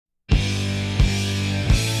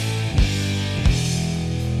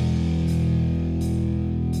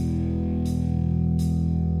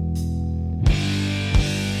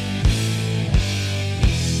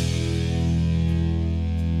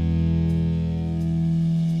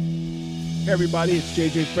Hey everybody, it's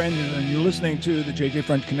JJ Friend, and you're listening to the JJ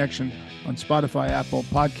Friend Connection on Spotify, Apple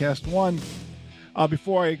Podcast One.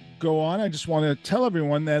 Before I go on, I just want to tell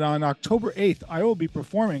everyone that on October 8th, I will be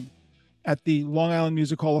performing at the Long Island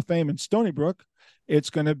Music Hall of Fame in Stony Brook. It's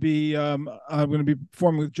going to be, I'm going to be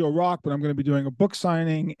performing with Joe Rock, but I'm going to be doing a book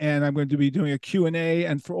signing, and I'm going to be doing a Q&A.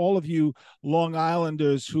 And for all of you Long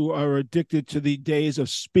Islanders who are addicted to the days of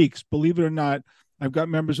speaks, believe it or not, I've got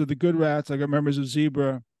members of the Good Rats, I got members of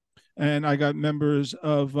Zebra, and I got members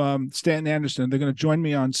of Stanton Anderson. They're going to join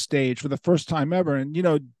me on stage for the first time ever. And, you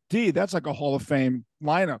know, Dee, that's like a Hall of Fame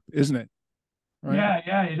lineup, isn't it? Right?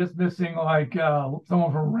 Yeah. You're just missing like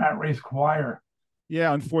someone from Rat Race Choir.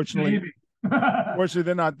 Yeah, unfortunately. Maybe. Unfortunately,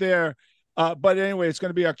 they're not there. But anyway, it's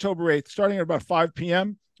going to be October 8th, starting at about 5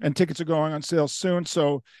 p.m., and tickets are going on sale soon.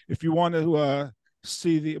 So if you want to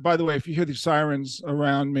see by the way, if you hear the sirens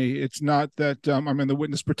around me, it's not that I'm in the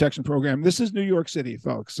witness protection program. This is New York City,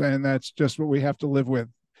 folks, and that's just what we have to live with.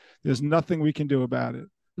 There's nothing we can do about it.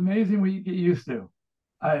 It's amazing what you get used to.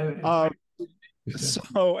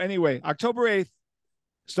 So anyway, October 8th,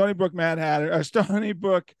 Stony Brook, Manhattan, Stony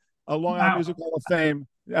Brook, Long Island Music Hall of Fame,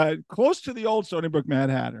 close to the old Stony Brook,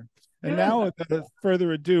 Manhattan. And now, without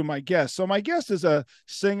further ado, my guest. So my guest is a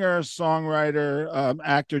singer, songwriter,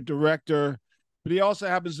 actor, director, but he also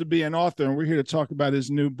happens to be an author, and we're here to talk about his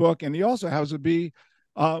new book. And he also happens to be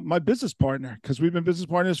my business partner, because we've been business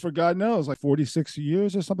partners for, God knows, like 46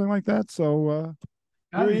 years or something like that. So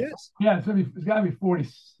here he is. Yeah, it's got to be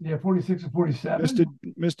 46 or 47.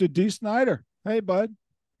 Mr. Dee Snider. Hey, bud.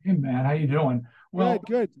 Hey, man, how you doing? Well,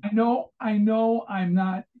 good. I know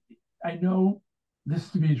this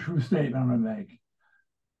to be a true statement I'm going to make.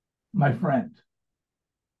 My friend,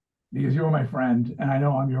 because you're my friend, and I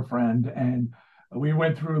know I'm your friend, and we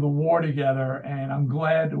went through the war together, and I'm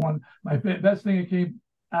glad my best thing that came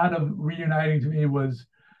out of reuniting to me was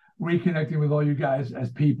reconnecting with all you guys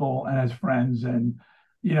as people and as friends, and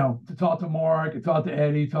to talk to Mark, to talk to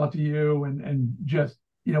Eddie, talk to you, and just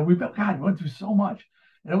we went through so much.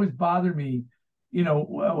 It always bothered me,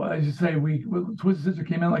 as you say, Twisted Sister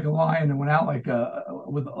came in like a lion and went out like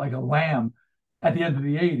a lamb at the end of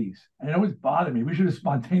the 80s, and it always bothered me. We should have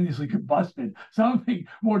spontaneously combusted, something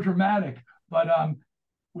more dramatic. But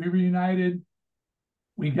we reunited,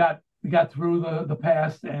 we got through the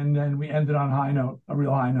past, and then we ended on a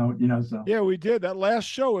real high note, so. Yeah, we did. That last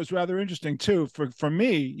show was rather interesting too. For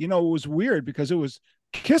me, it was weird because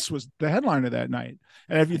Kiss was the headliner that night.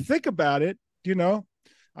 And if you think about it,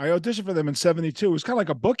 I auditioned for them in 72. It was kind of like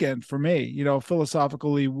a bookend for me,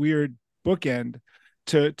 philosophically weird bookend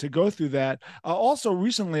to go through that. Also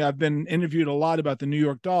recently I've been interviewed a lot about the New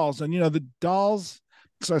York Dolls, and the Dolls,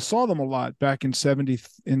 because I saw them a lot back in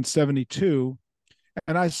 72,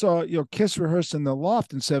 and I saw Kiss rehearse in the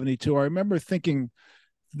Loft in 72. I remember thinking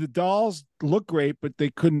the Dolls look great, but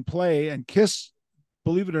they couldn't play, and Kiss,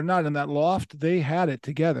 believe it or not, in that Loft, they had it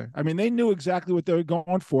together. I mean, they knew exactly what they were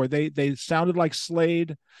going for. They sounded like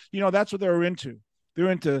Slade. That's what they were into.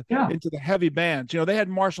 They're into the heavy bands. They had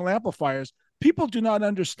Marshall amplifiers. People do not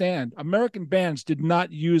understand. American bands did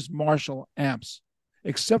not use Marshall amps,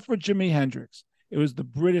 except for Jimi Hendrix. It was the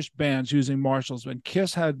British bands using Marshalls, and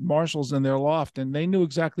Kiss had Marshalls in their Loft, and they knew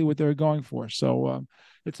exactly what they were going for. So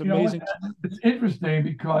it's amazing. It's interesting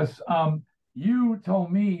because you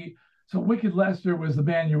told me, so Wicked Lester was the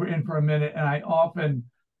band you were in for a minute, and I often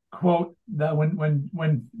quote that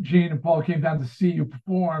when Gene and Paul came down to see you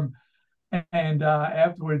perform, and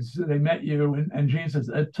afterwards they met you, and Gene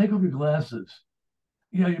says, "Take off your glasses.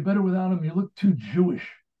 You're better without them. You look too Jewish."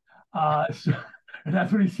 And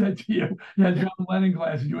that's what he said to you. You had John Lennon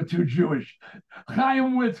glasses. You were too Jewish.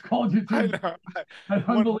 Chaim Witz called you too. That's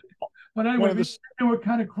unbelievable. But anyway, they were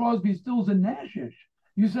kind of Crosby, Stills, and Nashish.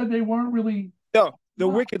 You said they weren't really. No, the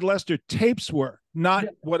Wicked Lester tapes were not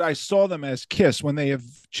what I saw them as Kiss when they have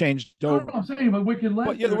changed over. I'm saying, but Wicked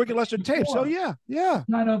Lester. The Wicked Lester tapes. Oh yeah.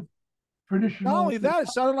 Kind of traditional. Not only that, it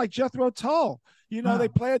sounded like Jethro Tull.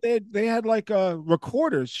 They had like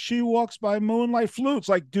recorders. She Walks by Moonlight flutes,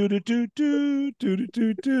 like do do do do do do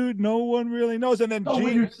do do. No one really knows. And then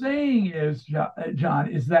what you're saying is,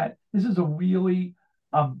 John, is that this is a really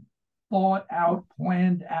thought out,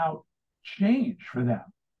 planned out change for them.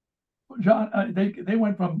 John, they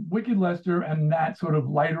went from Wicked Lester and that sort of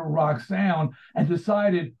lighter rock sound, and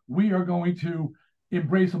decided we are going to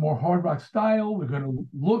embrace a more hard rock style. We're going to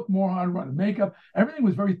look more hard rock. Makeup, everything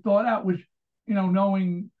was very thought out, which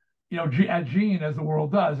knowing at Gene as the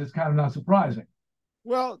world does, it's kind of not surprising.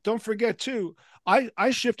 Well, don't forget too,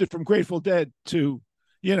 I shifted from Grateful Dead to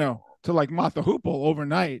like Martha Hoople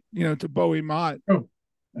overnight, to Bowie Mott. True.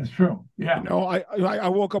 That's true. Yeah. I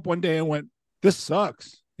woke up one day and went, this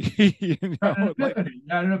sucks. you Had an know, like, epiphany.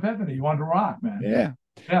 You had an epiphany. You wanted to rock, man. yeah.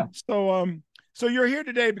 Yeah. So you're here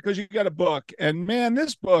today because you got a book, and man,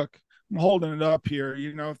 this book, I'm holding it up here.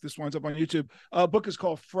 You know, if this winds up on YouTube, book is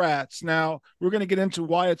called Frats. Now we're going to get into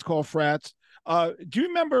why it's called Frats. Do you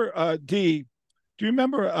remember Dee? Do you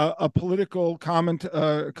remember a political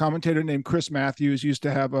commentator named Chris Matthews used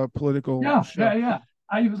to have a political Yeah. show? Yeah. Yeah.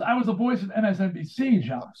 I was the voice of MSNBC,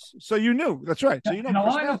 John. So you knew that's right. So Yeah. you know In the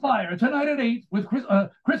Chris Line of Matthews. Fire tonight at 8 with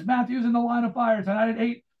Chris Matthews in the Line of Fire tonight at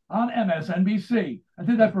 8 on MSNBC. I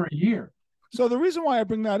did that for a year. So the reason why I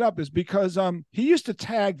bring that up is because he used to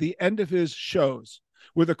tag the end of his shows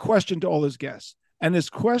with a question to all his guests. And his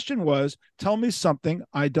question was, tell me something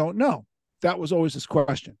I don't know. That was always his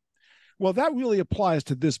question. Well, that really applies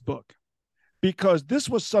to this book because this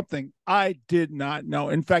was something I did not know.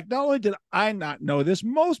 In fact, not only did I not know this,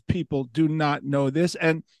 most people do not know this.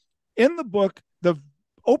 And in the book, the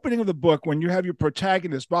opening of the book, when you have your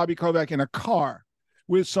protagonist, Bobby Kovac, in a car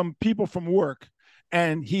with some people from work,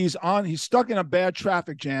 and he's stuck in a bad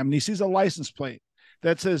traffic jam, and he sees a license plate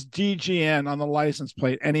that says DGN on the license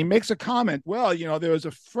plate, and he makes a comment. Well, there was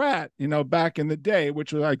a frat, back in the day,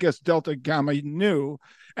 which was, I guess, Delta Gamma Nu,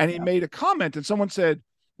 and he made a comment, and someone said,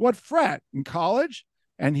 "What frat, in college?"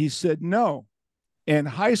 And he said, "No, in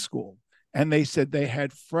high school." And they said they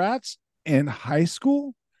had frats in high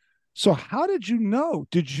school. So how did you know?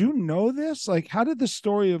 Did you know this? Like, how did the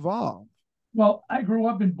story evolve? Well, I grew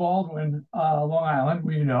up in Baldwin, Long Island,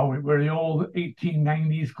 where the old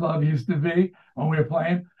 1890s club used to be when we were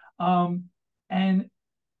playing. And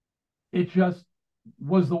it just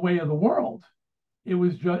was the way of the world. It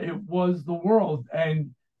was the world.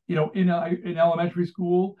 And, in elementary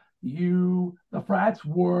school, the frats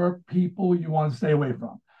were people you want to stay away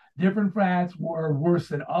from. Different frats were worse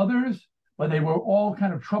than others, but they were all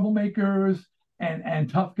kind of troublemakers and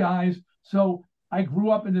tough guys. So I grew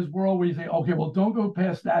up in this world where you say, okay, well, don't go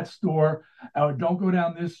past that store, or don't go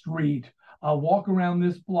down this street, walk around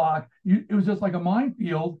this block. It was just like a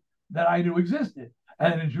minefield that I knew existed.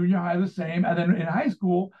 And then in junior high, the same. And then in high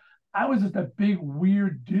school, I was just a big,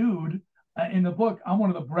 weird dude. In the book, I'm one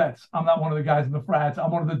of the Bretts. I'm not one of the guys in the frats.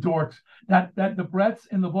 I'm one of the dorks. That the Bretts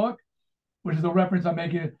in the book, which is the reference I'm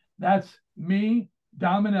making, that's me,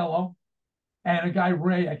 Don Manello, and a guy,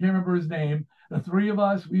 Ray, I can't remember his name. The three of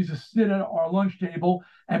us, we used to sit at our lunch table,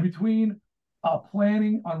 and between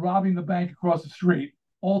planning on robbing the bank across the street,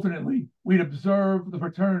 alternately, we'd observe the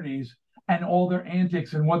fraternities and all their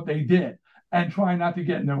antics and what they did and try not to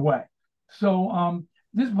get in their way. So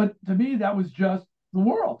but to me, that was just the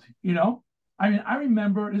world. I mean, I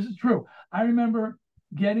remember, this is true, I remember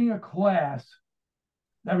getting a class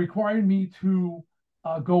that required me to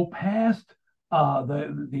go past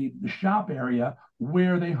the shop area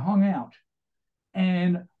where they hung out.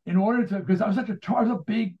 And in order to, because I was a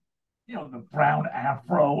big, the brown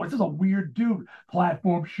afro, it's just a weird dude,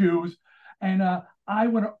 platform shoes. And I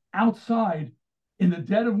went outside in the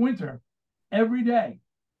dead of winter every day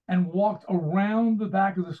and walked around the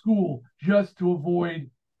back of the school just to avoid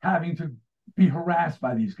having to be harassed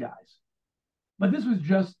by these guys. But this was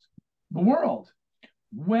just the world.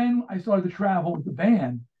 When I started to travel with the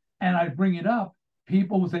band and I bring it up,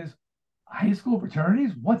 people would say, high school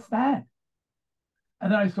fraternities? What's that?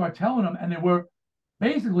 And then I start telling them, and they were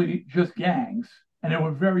basically just gangs, and they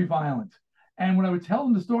were very violent. And when I would tell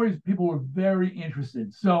them the stories, people were very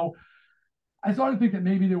interested. So I started to think that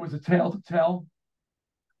maybe there was a tale to tell.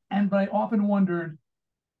 But I often wondered,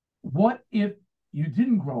 what if you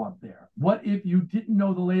didn't grow up there? What if you didn't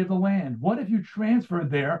know the lay of the land? What if you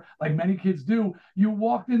transferred there, like many kids do? You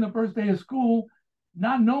walked in the first day of school,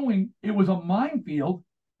 not knowing it was a minefield,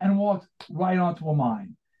 and walked right onto a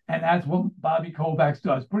mine. And that's what Bobby Kovacs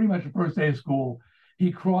does. Pretty much the first day of school,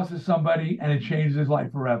 he crosses somebody and it changes his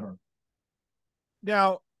life forever.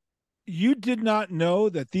 Now, you did not know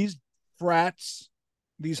that these frats,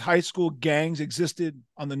 these high school gangs existed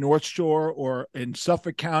on the North Shore or in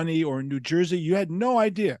Suffolk County or in New Jersey. You had no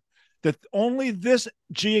idea that only this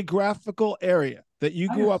geographical area that you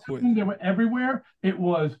grew up with. They were everywhere. It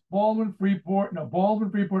was Baldwin, Freeport,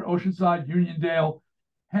 Oceanside, Uniondale,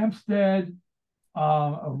 Hempstead,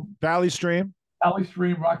 Valley Stream,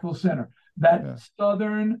 Rockville Center. That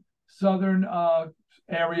southern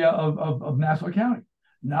area of Nassau County,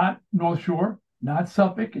 not North Shore, not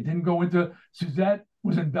Suffolk. It didn't go into Suzette.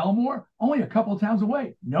 Was in Belmore, only a couple of towns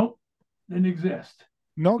away. Nope, didn't exist.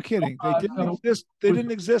 No kidding. They didn't exist. They didn't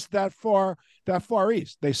exist that far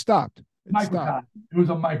east. They stopped. Microcosm. It was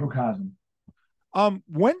a microcosm.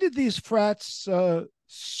 When did these frats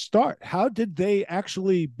start? How did they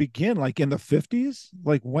actually begin? Like in the 50s?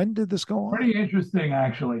 Like when did this go on? Pretty interesting,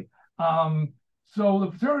 actually.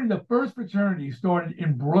 So the first fraternity started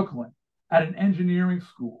in Brooklyn at an engineering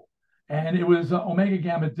school, and it was Omega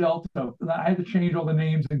Gamma Delta. I had to change all the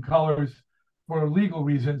names and colors for legal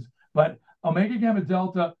reasons, but Omega Gamma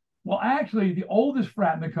Delta. Well, actually, the oldest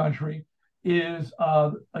frat in the country is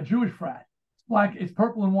a Jewish frat. It's black. It's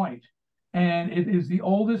purple and white, and it is the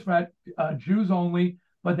oldest frat, Jews only.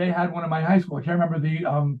 But they had one in my high school. I can't remember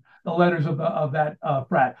the letters of that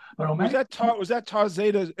frat. But Omega was that Tar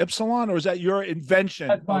Zeta Epsilon, or is that your invention?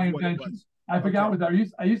 That's my invention. I forgot what that.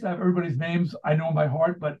 I used to have everybody's names. I know them by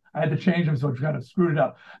heart, but I had to change them, so it kind of screwed it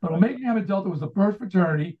up. But Omega Gamma Delta was the first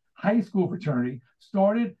fraternity, high school fraternity,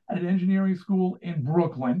 started at an engineering school in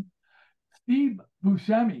Brooklyn. Steve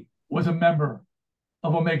Buscemi was a member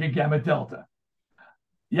of Omega Gamma Delta.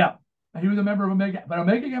 Yeah, he was a member of Omega, but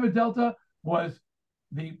Omega Gamma Delta was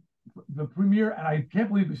the premier, and I can't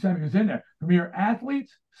believe Buscemi was in there. Premier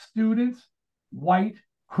athletes, students, white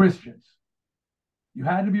Christians. You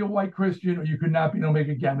had to be a white Christian, or you could not be an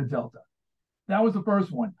Omega Gamma Delta. That was the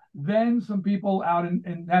first one. Then some people out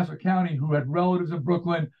in Nassau County who had relatives in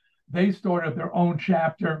Brooklyn, they started up their own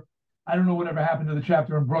chapter. I don't know whatever happened to the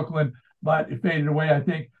chapter in Brooklyn, but it faded away, I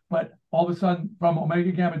think. But all of a sudden, from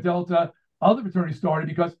Omega Gamma Delta, other fraternities started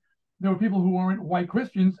because there were people who weren't white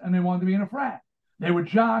Christians and they wanted to be in a frat. They were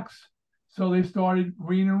jocks, so they started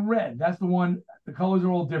green and red. That's the one. The colors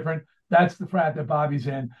are all different. That's the frat that Bobby's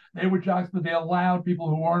in. They were jocks, but they allowed people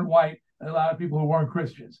who weren't white, they allowed people who weren't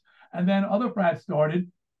Christians. And then other frats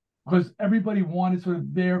started because everybody wanted sort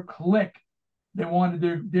of their clique. They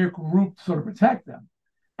wanted their group to sort of protect them.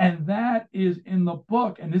 And that is in the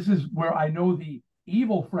book. And this is where I know the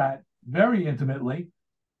evil frat very intimately,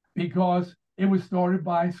 because it was started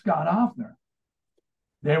by Scott Hoffner.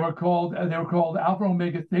 They were called Alpha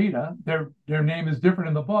Omega Theta. Their name is different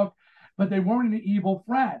in the book, but they weren't an evil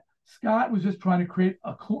frat. Scott was just trying to create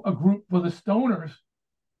a group for the stoners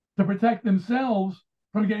to protect themselves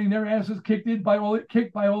from getting their asses kicked by all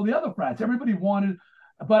the other frats. Everybody wanted,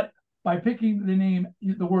 but by picking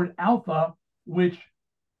the word Alpha, which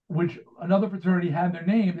another fraternity had their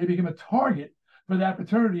name, they became a target for that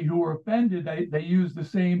fraternity who were offended. They used the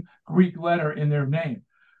same Greek letter in their name.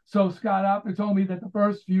 So Scott Hoffner told me that the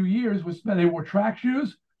first few years they wore track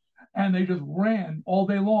shoes and they just ran all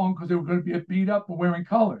day long because they were going to be beat up for wearing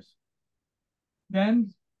colors.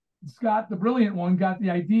 Then Scott, the brilliant one, got the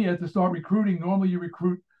idea to start recruiting. Normally you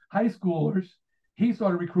recruit high schoolers. He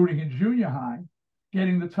started recruiting in junior high,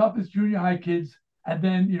 getting the toughest junior high kids, and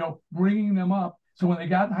then, bringing them up. So when they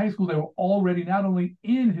got to high school, they were already not only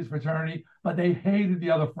in his fraternity, but they hated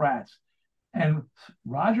the other frats. And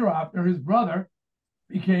Roger Hoffner, his brother,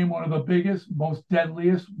 became one of the biggest, most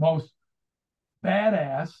deadliest, most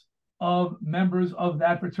badass of members of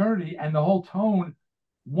that fraternity. And the whole tone,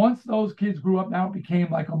 once those kids grew up, now it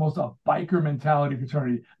became like almost a biker mentality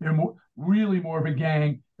fraternity. They're really more of a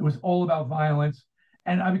gang. It was all about violence.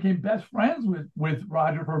 And I became best friends with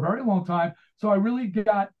Roger for a very long time. So I really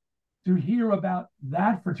got to hear about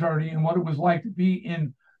that fraternity and what it was like to be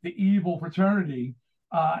in the evil fraternity,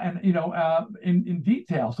 in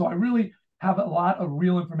detail. So I really have a lot of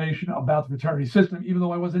real information about the fraternity system, even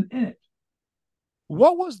though I wasn't in it.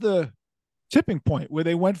 What was the tipping point where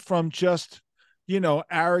they went from just,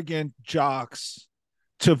 arrogant jocks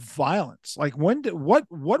to violence? Like what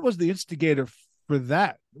was the instigator for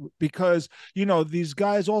that? Because, these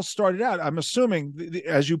guys all started out, I'm assuming,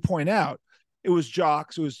 as you point out, it was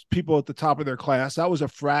jocks, it was people at the top of their class. That was a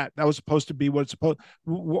frat. That was supposed to be what it's supposed.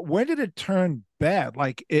 When did it turn bad?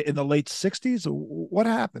 Like in the late 60s? What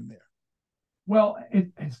happened there? Well,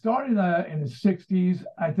 it started in the 60s,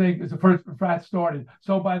 I think, as the first frat started.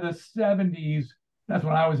 So by the 70s, that's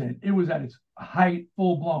when I was in. It was at its height,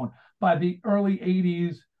 full blown. By the early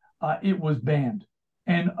 80s, it was banned.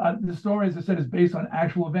 And the story, as I said, is based on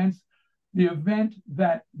actual events. The event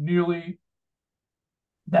that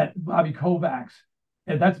Bobby Kovacs,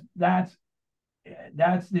 and that's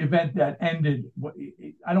the event that ended.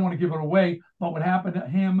 I don't want to give it away, but what happened to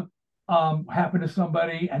him happened to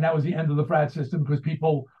somebody, and that was the end of the frat system because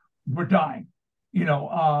people were dying,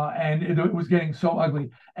 and it was getting so ugly.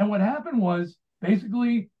 And what happened was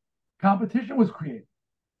basically competition was created.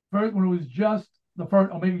 First, when it was just the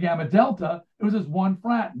first Omega Gamma Delta, it was just one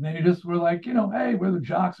frat, and they just were like, hey, we're the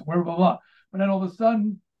jocks, and we're blah blah. But then all of a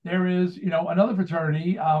sudden, there is, another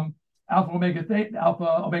fraternity, Alpha Omega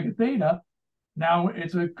Theta. Now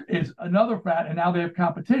it's another frat, and now they have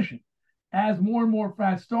competition. As more and more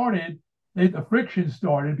frats started, the friction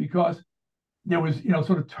started because there was,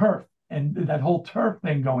 sort of turf and that whole turf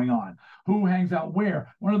thing going on. Who hangs out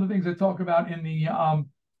where? One of the things I talk about in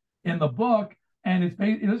the book, and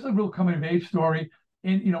this is a real coming of age story.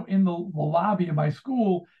 in the lobby of my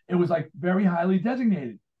school, it was like very highly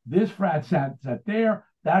designated. This frat sat there,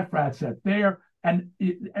 that frat sat there, and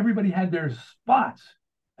everybody had their spots,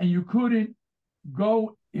 and you couldn't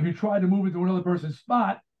go if you tried to move into another person's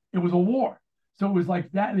spot. It was a war. So it was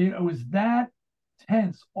like that. It was that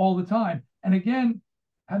tense all the time. And again,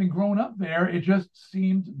 having grown up there, it just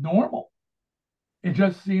seemed normal. It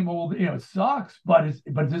just seemed, well, it sucks, but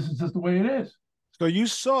this is just the way it is. So you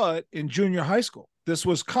saw it in junior high school. This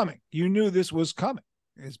was coming. You knew this was coming.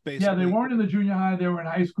 It's basically, yeah, they weren't in the junior high; they were in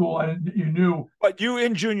high school, and you knew. But you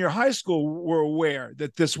in junior high school were aware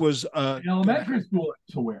that this was in elementary school.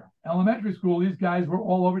 It's aware. Elementary school, these guys were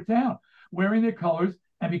all over town wearing their colors,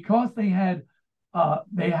 and because they had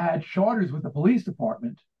charters with the police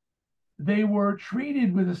department, they were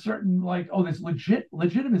treated with a certain this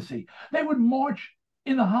legitimacy. They would march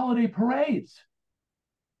in the holiday parades.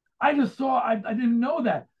 I just saw. I didn't know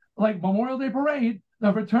that. Like Memorial Day parade,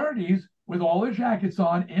 the fraternities with all their jackets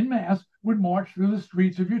on in mass would march through the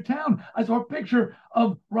streets of your town. I saw a picture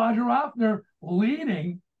of Roger Offner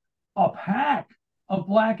leading a pack of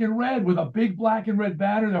black and red with a big black and red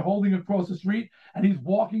banner they're holding across the street, and he's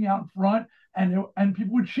walking out in front, and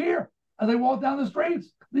people would cheer as they walk down the streets.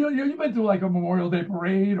 You've been to like a Memorial Day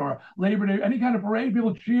parade or Labor Day, any kind of parade,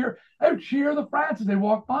 people cheer. They would cheer the frats as they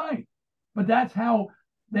walk by. But that's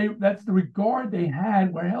the regard they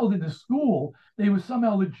had were held in the school. They were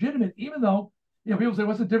somehow legitimate, even though people say,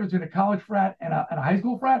 what's the difference between a college frat and a high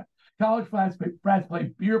school frat? College frats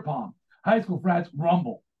play beer pong. High school frats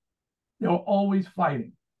rumble. They were always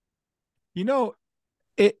fighting. You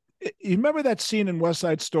remember that scene in West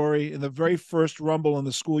Side Story in the very first rumble in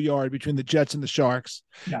the schoolyard between the Jets and the Sharks,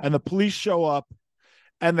 yeah. And the police show up,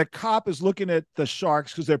 and the cop is looking at the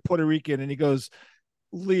Sharks because they're Puerto Rican, and he goes,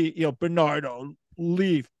 Bernardo,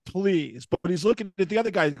 leave, please. But he's looking at the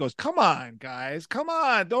other guy and goes, come on, guys, come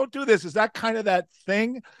on, don't do this. Is that kind of that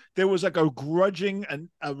thing? There was like a grudging and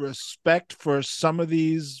a respect for some of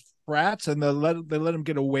these frats, and they let them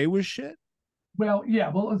get away with shit. Well, yeah.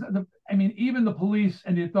 Well, even the police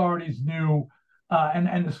and the authorities knew,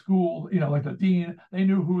 and the school, like the dean, they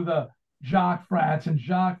knew who the jock frats and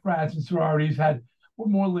sororities were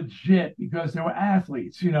more legit because they were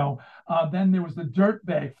athletes. Then there was the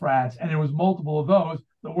dirtbag frats, and there was multiple of those.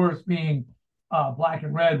 The worst being black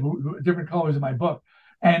and red, who different colors in my book,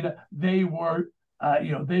 and they were,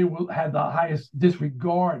 had the highest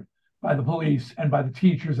disregard by the police and by the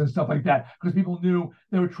teachers and stuff like that, because people knew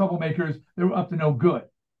they were troublemakers. They were up to no good.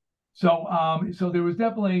 So there was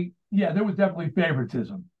definitely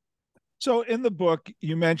favoritism. So in the book,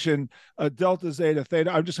 you mentioned Delta Zeta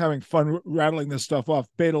Theta. I'm just having fun rattling this stuff off.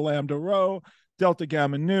 Beta Lambda Rho, Delta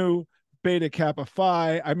Gamma Nu, Beta Kappa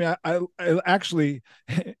Phi. I mean, I actually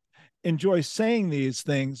enjoy saying these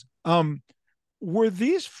things. Were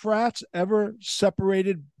these frats ever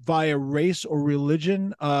separated via race or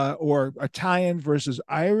religion, or Italian versus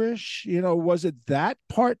Irish? Was it that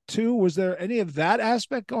part too? Was there any of that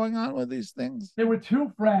aspect going on with these things? There were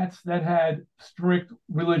two frats that had strict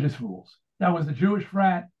religious rules. That was the Jewish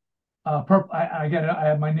frat. I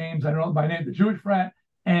have my names. I don't know my name. The Jewish frat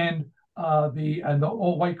and the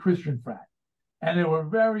all white Christian frat, and they were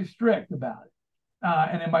very strict about it.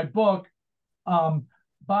 And in my book,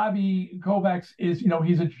 Bobby Kovacs is,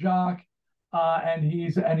 he's a jock, and he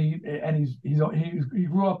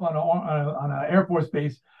grew up on an Air Force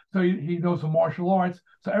base, so he knows some martial arts.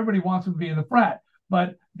 So everybody wants him to be in the frat.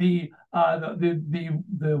 But the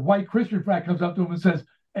white Christian frat comes up to him and says,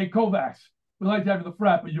 "Hey, Kovacs, we'd like to have you in the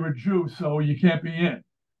frat, but you're a Jew, so you can't be in."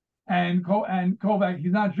 And Kovacs,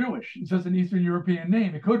 he's not Jewish. It's just an Eastern European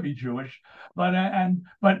name. It could be Jewish, but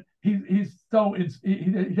he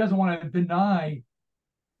doesn't want to deny.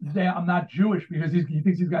 Say I'm not Jewish because he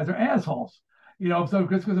thinks these guys are assholes, so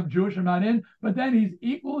because I'm Jewish, I'm not in. But then he's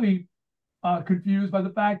equally confused by the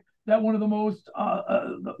fact that one of the most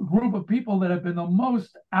group of people that have been the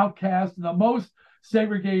most outcast and the most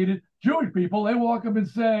segregated, Jewish people, they walk up and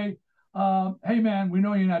say, hey man, we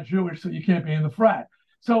know you're not Jewish, so you can't be in the frat.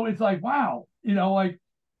 So it's like, wow,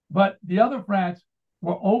 but the other frats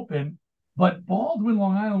were open. But Baldwin,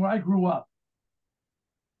 Long Island, where I grew up,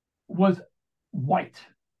 was white.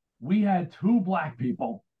 We had two black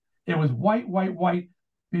people. It was white, white, white.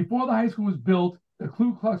 Before the high school was built, the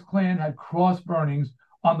Ku Klux Klan had cross burnings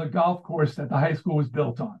on the golf course that the high school was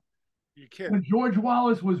built on. You can't. When George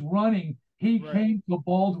Wallace was running, he came to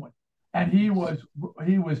Baldwin, and he was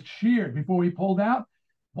cheered before he pulled out.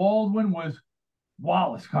 Baldwin was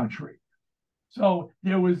Wallace country. So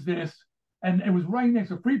there was this, and it was right next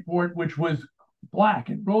to Freeport, which was black,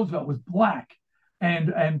 and Roosevelt was black,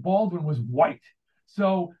 and Baldwin was white.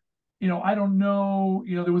 So I don't know.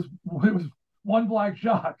 There was one black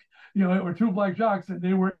jock, or two black jocks, and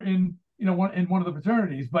they were in one of the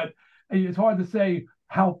fraternities. But it's hard to say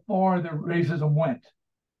how far the racism went.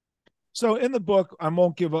 So in the book, I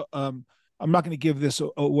won't give a I'm not going to give this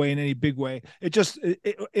away in any big way.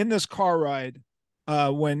 In this car ride,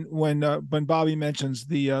 when Bobby mentions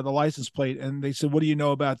the license plate, and they said, "What do you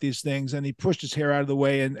know about these things?" and he pushed his hair out of the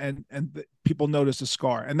way, and people noticed a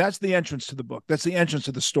scar, and that's the entrance to the book. That's the entrance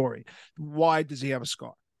to the story. Why does he have a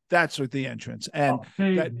scar? That's what the entrance, and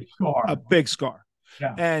that Big scar. a big scar,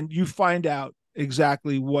 Yeah. and you find out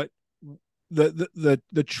exactly what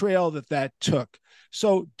the trail that took.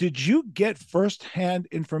 So, did you get firsthand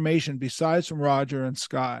information besides from Roger and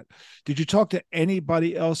Scott? Did you talk to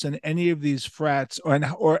anybody else in any of these frats, and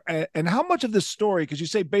how much of this story? Because you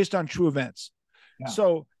say based on true events, Yeah.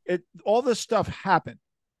 so all this stuff happened.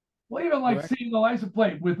 Well, even like Correct? seeing the license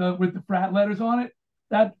plate with the frat letters on it,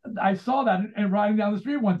 that I saw that and riding down the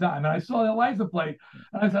street one time, and I saw that license plate,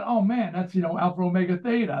 and I said, "Oh man, that's Alpha Omega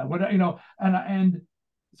Theta." And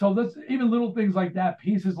so that's even little things like that,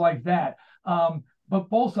 pieces like that. But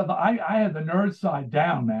both sides, I had the nerd side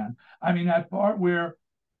down, man. I mean, that part where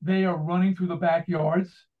they are running through the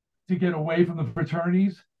backyards to get away from the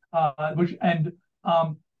fraternities, which and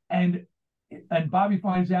Bobby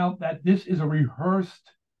finds out that this is a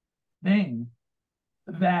rehearsed thing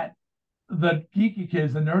that the geeky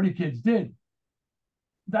kids, the nerdy kids did.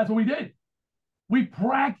 That's what we did. We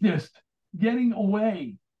practiced getting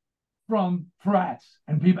away from frats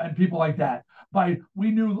and people like that.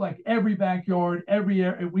 We knew like every backyard, every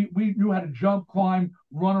area. We knew how to jump, climb,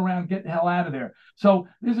 run around, get the hell out of there. So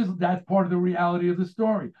that's part of the reality of the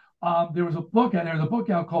story. There's a book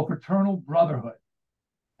out called Fraternal Brotherhood,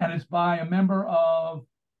 and it's by a member of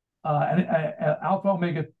Alpha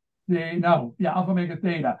Omega Alpha Omega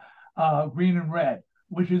Theta, green and red,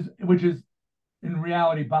 which is in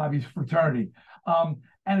reality Bobby's fraternity.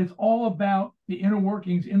 And it's all about the inner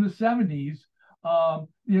workings in the 70s.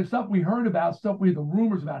 Stuff we heard about, the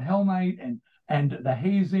rumors about Hell Night and the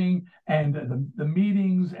hazing and the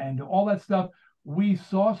meetings and all that stuff. We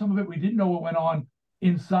saw some of it. We didn't know what went on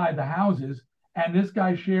inside the houses. And this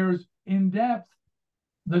guy shares in depth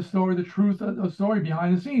the story, the truth of the story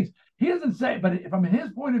behind the scenes. He doesn't say, but from his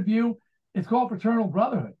point of view, it's called Fraternal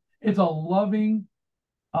Brotherhood. It's a loving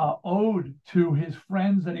ode to his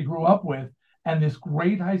friends that he grew up with, and this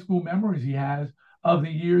great high school memories he has of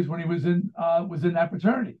the years when he was in that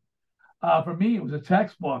fraternity. For me, it was a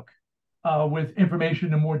textbook with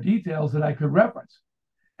information and more details that I could reference.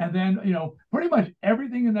 And then, pretty much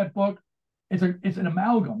everything in that book, it's an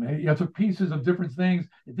amalgam. It took pieces of different things.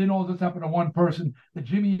 It didn't all just happen to one person. The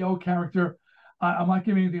Jimmy O character, I'm not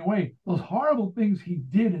giving anything away. Those horrible things he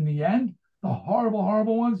did in the end, the horrible,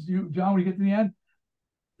 horrible ones, John, when you get to the end,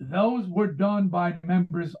 those were done by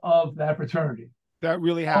members of that fraternity. That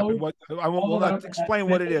really happened. What I will not explain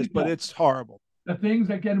what it is, but it's horrible. The things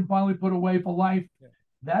that get him finally put away for life,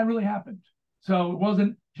 that really happened. So it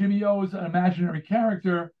wasn't Jimmy O's an imaginary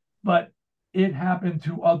character, but it happened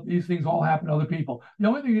to these things all happen to other people. The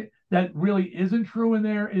only thing that really isn't true in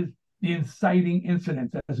there is the inciting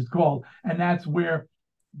incident, as it's called. And that's where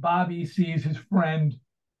Bobby sees his friend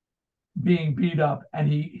being beat up and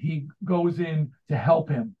he goes in to help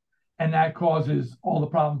him. And that causes all the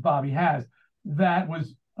problems Bobby has. That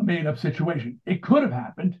was a made up situation. It could have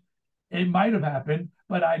happened. It might have happened,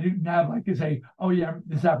 but I didn't have like to say, oh yeah,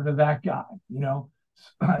 this happened to that guy,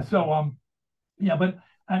 So but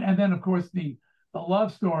and then of course the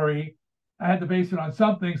love story, I had to base it on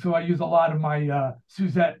something, so I use a lot of my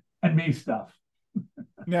Suzette and me stuff.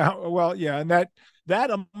 Now, well, yeah, and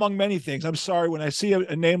that among many things. I'm sorry, when I see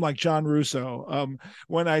a name like John Russo,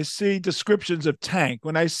 when I see descriptions of Tank,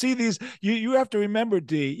 when I see these, you have to remember,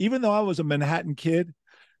 Dee, even though I was a Manhattan kid,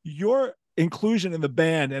 your inclusion in the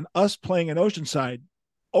band and us playing in Oceanside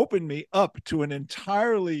opened me up to an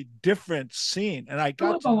entirely different scene, and I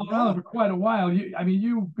got to know for quite a while.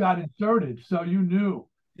 You got inserted, so you knew.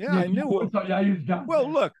 Yeah, I knew. I used John. Well,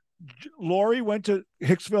 look, Lori went to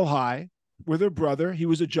Hicksville High with her brother. He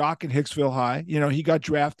was a jock in Hicksville High. He got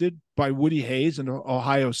drafted by Woody Hayes in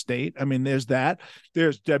Ohio State. I mean, there's that.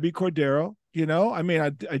 There's Debbie Cordero.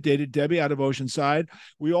 I dated Debbie out of Oceanside.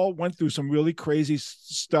 We all went through some really crazy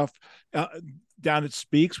stuff down at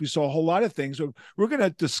Speaks. We saw a whole lot of things. So we're going to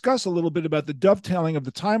discuss a little bit about the dovetailing of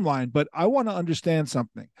the timeline, but I want to understand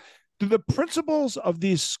something. Do the principals of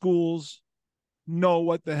these schools know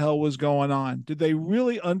what the hell was going on? Did they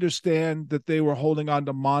really understand that they were holding on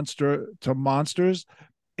to monsters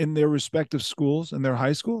in their respective schools, in their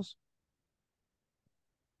high schools?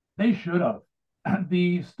 They should have.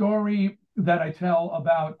 The story that I tell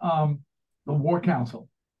about the War Council,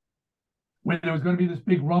 where there was going to be this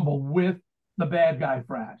big rumble with the bad guy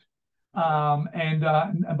frat. And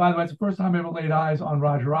by the way, it's the first time I ever laid eyes on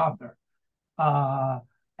Roger Opner.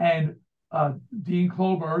 And Dean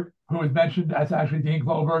Kloberg, who was mentioned, that's actually Dean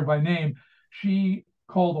Kloberg by name, she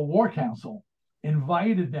called a war council,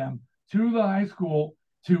 invited them to the high school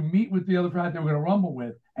to meet with the other frat they were going to rumble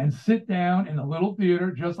with and sit down in the little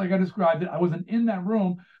theater, just like I described it. I wasn't in that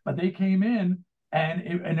room, but they came in, and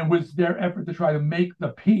it was their effort to try to make the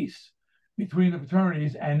peace between the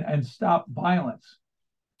fraternities and stop violence.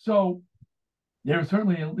 So there was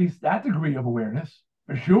certainly at least that degree of awareness,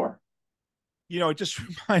 for sure. It just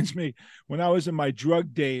reminds me, when I was in my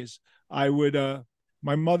drug days, I would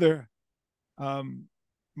my mother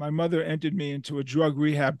entered me into a drug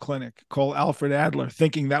rehab clinic called Alfred Adler,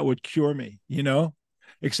 thinking that would cure me,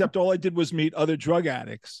 except all I did was meet other drug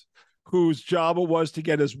addicts whose job it was to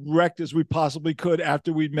get as wrecked as we possibly could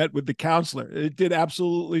after we met with the counselor. It did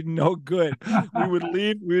absolutely no good. We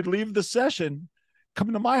would leave the session,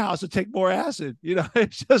 come to my house and take more acid.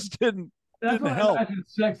 It just didn't help. I imagine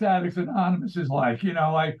Sex Addicts Anonymous is like,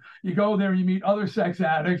 like you go there, you meet other sex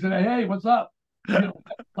addicts and hey, what's up?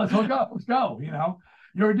 Let's hook up. Let's go.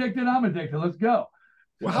 You're addicted. I'm addicted. Let's go.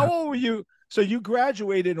 Well, how old were you? So you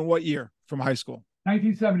graduated in what year from high school?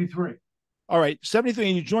 1973. All right, 73,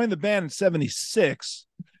 and you joined the band in 76.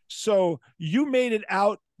 So you made it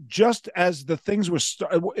out just as the things were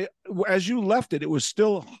as you left it. It was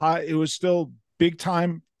still high. It was still big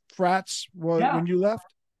time frats when you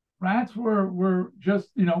left. Frats were just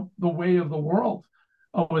the way of the world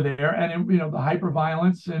over there, and the hyper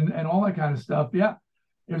violence and all that kind of stuff. Yeah,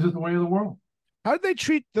 it was just the way of the world. How did they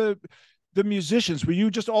treat the musicians? Were you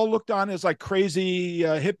just all looked on as like crazy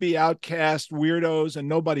hippie outcast weirdos and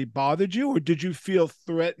nobody bothered you, or did you feel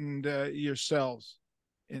threatened yourselves?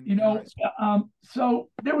 So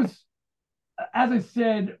there was, as I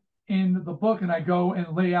said in the book, and I go and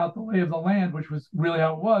lay out the lay of the land, which was really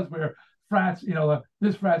how it was, where frats,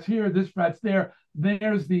 this frat's here, this frat's there.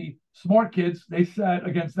 There's the smart kids, they sat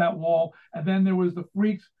against that wall, and then there was the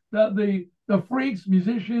freaks, the freaks,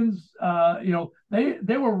 musicians,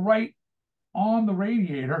 they were right on the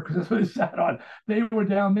radiator, because that's what they sat on. They were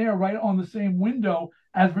down there right on the same window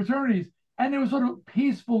as fraternities. And there was sort of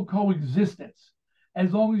peaceful coexistence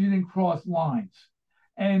as long as you didn't cross lines.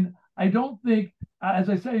 And I don't think, as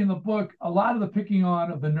I say in the book, a lot of the picking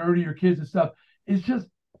on of the nerdier kids and stuff is just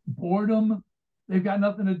boredom. They've got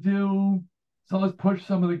nothing to do. So let's push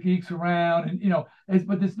some of the geeks around. And,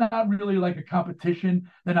 but it's not really like a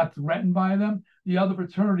competition. They're not threatened by them. The other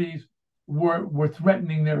fraternities were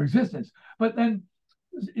threatening their existence. But then,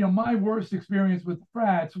 my worst experience with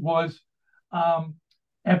frats was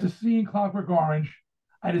after seeing Clockwork Orange,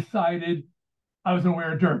 I decided I was going to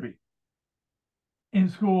wear a derby in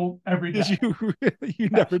school every day. You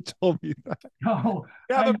never told me that. No.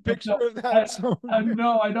 You have a picture of that?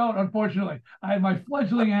 No, I don't, unfortunately. I had my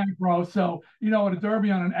fledgling afro, so what a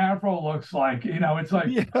derby on an afro looks like. It's like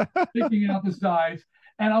sticking out the sides.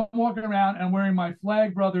 And I'm walking around and wearing my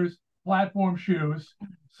Flag Brothers platform shoes.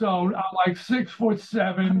 So I'm like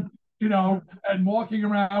 6'7", and walking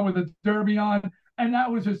around with a derby on. And that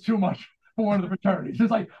was just too much for one of the fraternities. It's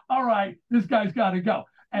like, all right, this guy's got to go.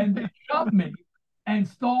 And they shoved me and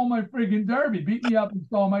stole my friggin' derby, beat me up and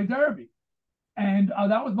stole my derby. And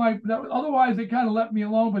otherwise they kind of left me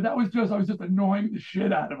alone, but I was just annoying the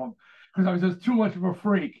shit out of them because I was just too much of a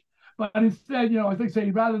freak. But instead, as they say,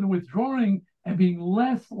 rather than withdrawing and being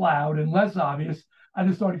less loud and less obvious, I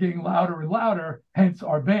just started getting louder and louder, hence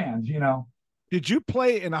our bands, Did you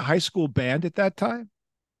play in a high school band at that time?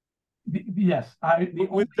 Yes,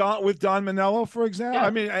 with Don Manello, for example. Yeah. I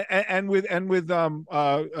mean, and with the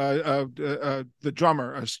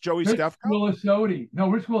drummer, Joey Stefko.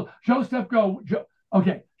 Joe Stefko.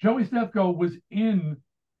 Okay, Joey Stefko was in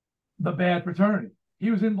the bad fraternity. He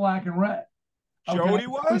was in Black and Red. Okay?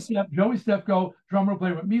 Joey Stefko, drummer,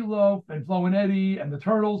 played with Meatloaf and Flo and Eddie and the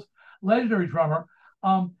Turtles, legendary drummer.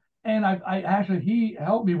 And I actually, he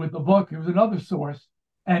helped me with the book. It was another source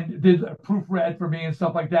and did a proofread for me and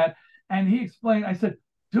stuff like that. And he explained, I said,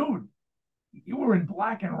 dude, you were in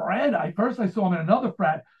Black and Red. First I saw him in another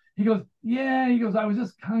frat. He goes, yeah. He goes, I was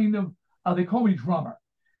just kind of, they call me drummer.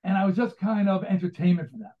 And I was just kind of entertainment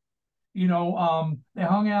for them. They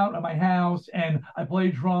hung out at my house and I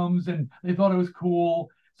played drums and they thought it was cool.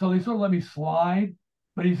 So they sort of let me slide.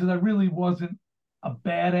 But he said, I really wasn't a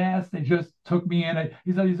badass. They just took me in.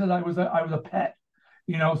 He said I was a pet,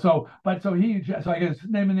 So I get his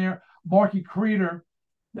name in there. Marky Creeder.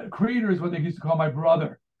 Creeder is what they used to call my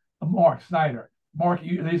brother, Mark Snider.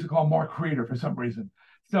 They used to call him Mark Creeder for some reason.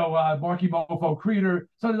 So Marky Mofo Creeder.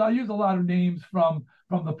 So I use a lot of names from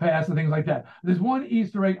the past and things like that. There's one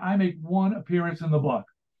Easter egg. I make one appearance in the book.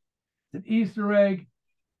 It's an Easter egg,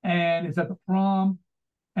 and it's at the prom,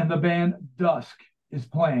 and the band Dusk is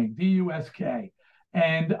playing, Dusk,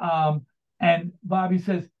 and Bobby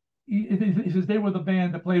says he says they were the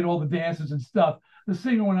band that played all the dances and stuff. The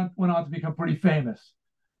singer went on to become pretty famous.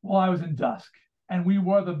 Well, I was in Dusk, and we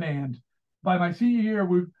were the band. By my senior year,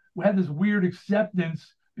 we had this weird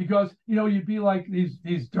acceptance because you'd be like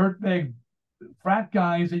these dirtbag frat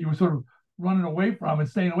guys that you were sort of running away from and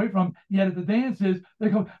staying away from. Yet at the dances, they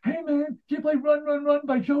go, "Hey man, can you play Run Run Run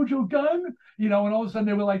by JoJo Gunn?" And all of a sudden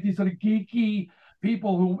they were like these sort of geeky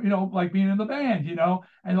people who like being in the band, and all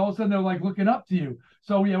of a sudden they're like looking up to you.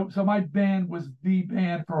 So so my band was the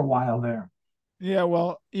band for a while there. Yeah,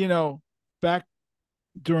 well, back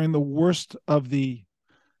during the worst of the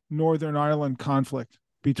Northern Ireland conflict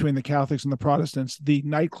between the Catholics and the Protestants, the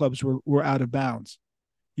nightclubs were out of bounds.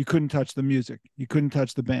 You couldn't touch the music. You couldn't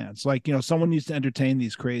touch the bands. Like, someone needs to entertain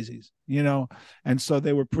these crazies, and so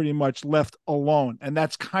they were pretty much left alone. And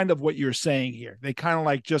that's kind of what you're saying here. They kind of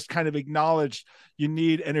like just kind of acknowledged you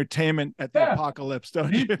need entertainment at the apocalypse,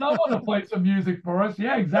 don't you? Need someone to play some music for us.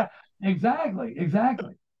 Yeah, exactly.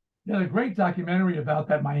 Yeah, a great documentary about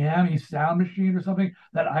that Miami Sound Machine or something,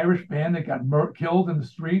 that Irish band that got killed in the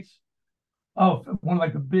streets. Oh, one of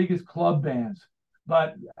like the biggest club bands.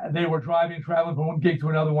 But they were traveling from one gig to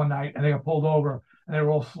another one night, and they got pulled over, and they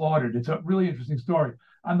were all slaughtered. It's a really interesting story.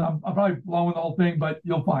 I'm probably blowing the whole thing, but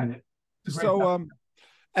you'll find it. So,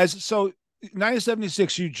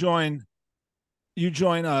 1976, you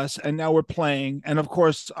join us, and now we're playing. And of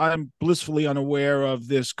course, I'm blissfully unaware of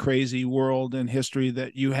this crazy world and history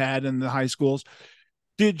that you had in the high schools.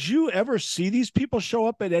 Did you ever see these people show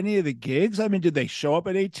up at any of the gigs? I mean, did they show up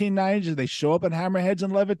at 1890? Did they show up at Hammerheads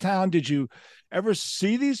in Levittown? Did you ever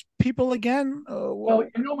see these people again? Well,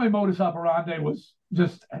 my modus operandi was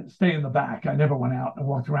just stay in the back. I never went out and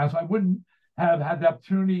walked around, so I wouldn't have had the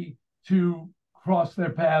opportunity to cross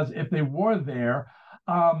their paths if they were there.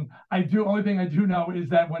 Only thing I do know is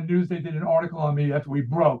that when Newsday did an article on me after we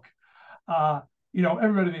broke,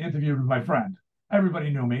 everybody they interviewed was my friend. Everybody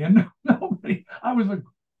knew me, and nobody. I was like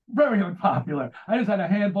very unpopular. I just had a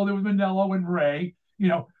handful. There was Manello and Ray,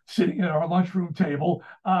 sitting at our lunchroom table,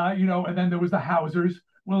 and then there was the Hausers,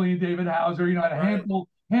 Willie and David Hauser. I had a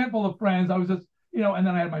handful of friends. I was just, and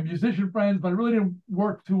then I had my musician friends, but I really didn't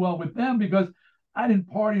work too well with them because I didn't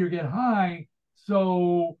party or get high.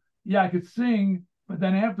 So yeah, I could sing, but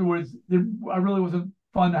then afterwards, I really wasn't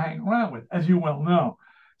fun to hang around with, as you well know.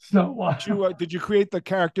 So did you create the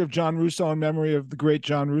character of John Russo in memory of the great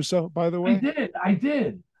John Russo, by the way? I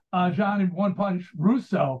did. John in One Punch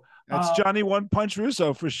Russo. That's Johnny One Punch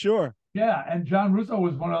Russo for sure. Yeah, and John Russo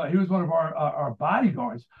was one of our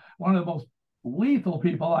bodyguards, one of the most lethal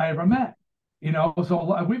people I ever met.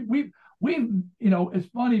 So we it's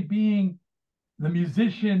funny being the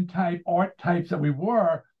musician type, art types that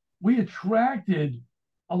we attracted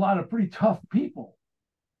a lot of pretty tough people.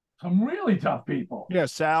 Some really tough people. Yeah,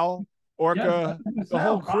 Sal, Orca, the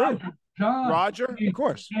whole crew. Roger, of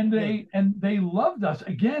course. And they loved us.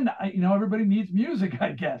 Again, everybody needs music,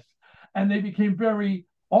 I guess. And they became very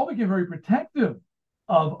protective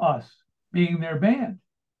of us being their band.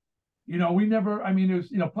 We never,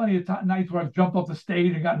 there's, plenty of nights where I've jumped off the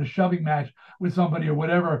stage and gotten a shoving match with somebody or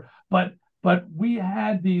whatever. But we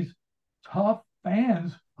had these tough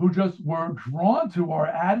fans who just were drawn to our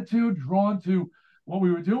attitude, drawn to what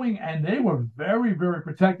we were doing, and they were very, very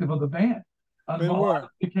protective of the band. They were.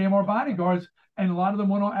 Became our bodyguards, and a lot of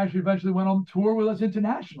them eventually went on tour with us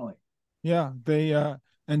internationally. Yeah, they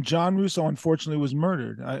and John Russo unfortunately was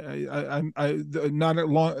murdered.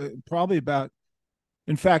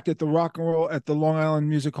 In fact, at the Long Island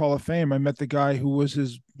Music Hall of Fame, I met the guy who was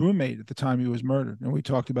his roommate at the time he was murdered, and we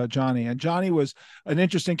talked about Johnny. And Johnny was an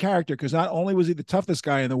interesting character because not only was he the toughest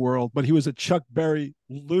guy in the world, but he was a Chuck Berry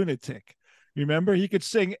lunatic. Remember, he could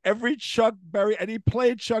sing every Chuck Berry, and he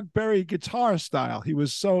played Chuck Berry guitar style. He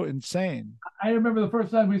was so insane. I remember the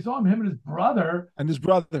first time we saw him and his brother.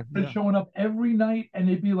 Showing up every night, and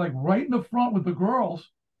they'd be like right in the front with the girls,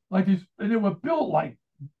 like these. And they were built like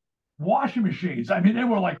washing machines. They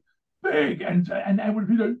were like big, and would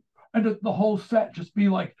be the whole set just be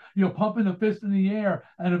like pumping the fist in the air.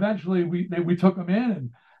 And eventually we took him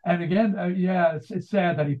in, and again, it's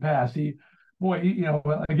sad that he passed. He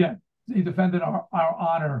defended our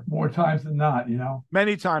honor more times than not,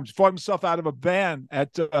 Many times. Fought himself out of a van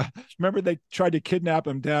at remember they tried to kidnap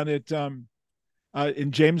him down at in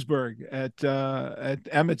Jamesburg at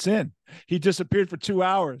Emmett's Inn. He disappeared for 2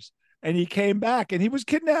 hours and he came back and he was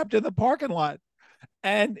kidnapped in the parking lot.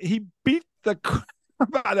 and he beat the crap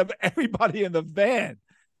out of everybody in the van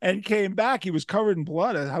and came back. He was covered in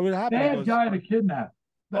blood. How would it happen? He Bad goes, guy to kidnap.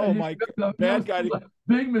 "Oh my bad guy!"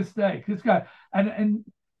 Big mistake. This guy, and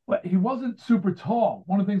but he wasn't super tall.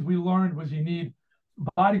 One of the things we learned was you need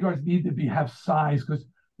bodyguards need to have size, because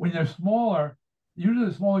when they're smaller, usually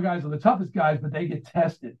the smaller guys are the toughest guys, but they get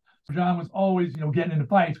tested. So John was always, getting into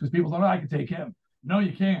fights because people thought, oh, I can take him. No,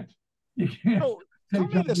 you can't. You can't So tell take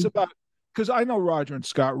me John. this about, because I know Roger and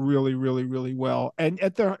Scott really, really, really well, and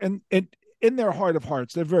at their and in their heart of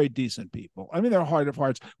hearts, they're very decent people. I mean, their heart of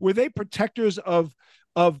hearts. Were they protectors of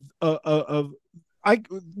I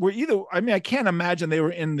were either? I mean, I can't imagine they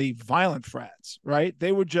were in the violent frats, right?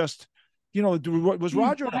 They were just, was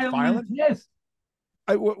Roger in a violent? Yes.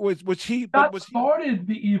 Was he? But Scott was he? started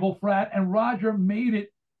the evil frat, and Roger made it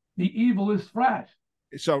the evilest frat.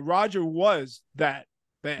 So Roger was that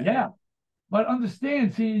bad. Yeah. But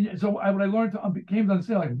understand, see, so what I learned came to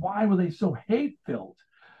understand, like, why were they so hate filled?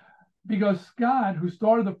 Because Scott, who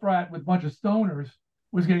started the frat with a bunch of stoners,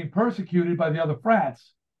 was getting persecuted by the other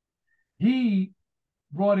frats. He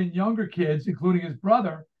brought in younger kids, including his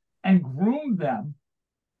brother, and groomed them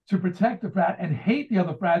to protect the frat and hate the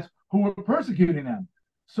other frats who were persecuting them.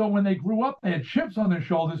 So when they grew up, they had chips on their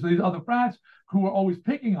shoulders to these other frats who were always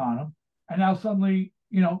picking on them. And now suddenly,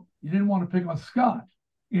 you didn't want to pick on Scott.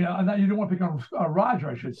 And you didn't want to pick on Roger,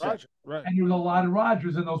 I should say. Roger, right. And there was a lot of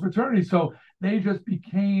Rogers in those fraternities. So they just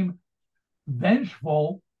became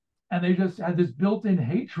vengeful, and they just had this built-in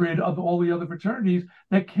hatred of all the other fraternities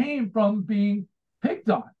that came from being picked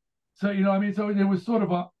on. So, I mean, so it was sort of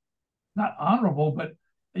not honorable, but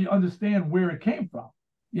you understand where it came from,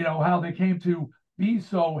 how they came to be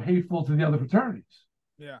so hateful to the other fraternities.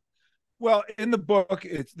 Yeah. Well, in the book,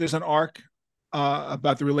 there's an arc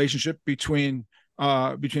about the relationship between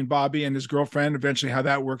Bobby and his girlfriend, eventually how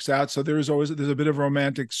that works out. So there's a bit of a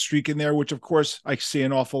romantic streak in there, which of course I see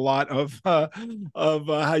an awful lot of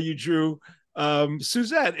how you drew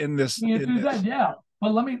Suzette in this. Suzette, yeah.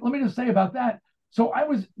 But let me just say about that. So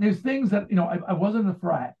there's things that, I wasn't a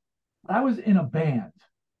frat, but I was in a band,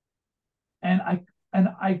 and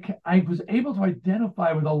I was able to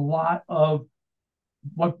identify with a lot of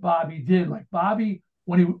what Bobby did. Like Bobby,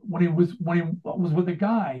 when he was with the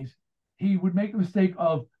guys, he would make the mistake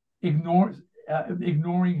of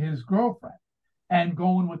ignoring his girlfriend and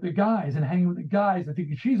going with the guys and hanging with the guys and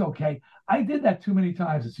thinking she's okay. I did that too many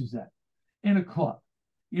times at Suzette in a club.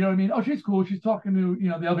 You know what I mean? Oh, she's cool. She's talking to,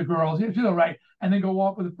 the other girls. Yeah, she's all right. And then go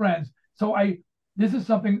off with the friends. So this is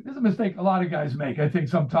a mistake a lot of guys make, I think,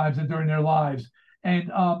 sometimes during their lives.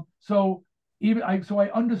 And so I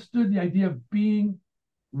understood the idea of being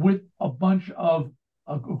with a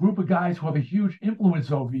group of guys who have a huge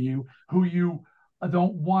influence over you, who you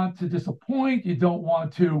don't want to disappoint, you don't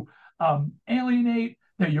want to alienate.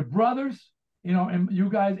 They're your brothers, and you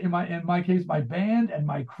guys, in my case, my band and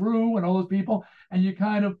my crew and all those people, and you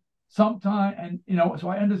kind of sometime, and so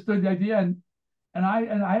I understood the idea, and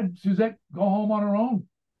I had Suzette go home on her own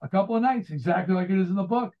a couple of nights, exactly like it is in the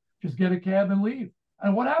book. Just get a cab and leave.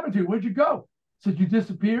 And what happened to you? Where'd you go? Said you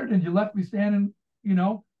disappeared and you left me standing,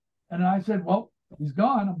 and I said, well, he's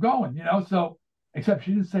gone. I'm going, So, except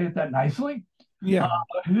she didn't say it that nicely. Yeah,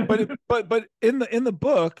 but in the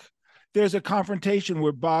book, there's a confrontation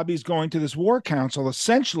where Bobby's going to this war council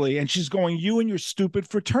essentially, and she's going, "You and your stupid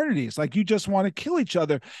fraternities, like you just want to kill each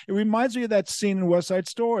other." It reminds me of that scene in West Side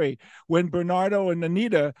Story when Bernardo and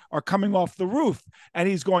Anita are coming off the roof, and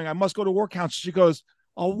he's going, "I must go to war council." She goes,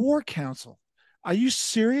 "A war council? Are you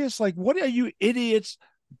serious? Like, what are you idiots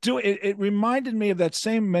doing?" It reminded me of that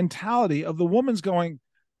same mentality of the woman's going,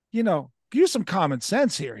 use some common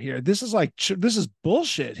sense here. This is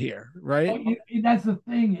bullshit here, right? Well, that's the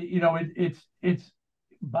thing. It's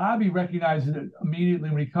Bobby recognizes it immediately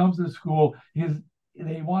when he comes to the school.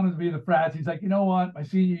 They wanted to be in the frats. He's like, you know what? My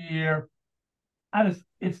senior year,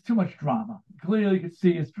 it's too much drama. Clearly, you can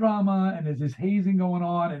see it's drama, and there's this hazing going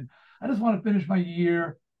on, and I just want to finish my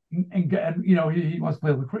year and he wants to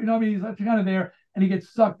play lacrosse. He's kind of there, and he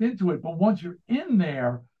gets sucked into it. But once you're in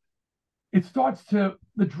there,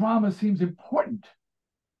 the drama seems important.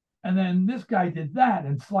 And then this guy did that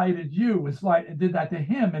and slighted you and did that to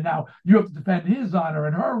him. And now you have to defend his honor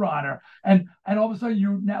and her honor. And all of a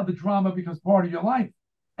sudden now the drama becomes part of your life.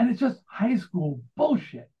 And it's just high school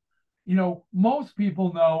bullshit. Most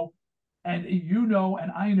people know, and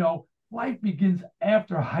and I know, life begins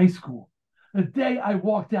after high school. The day I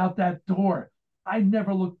walked out that door, I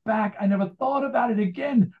never looked back. I never thought about it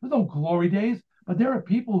again. There's no glory days. But there are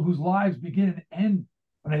people whose lives begin and end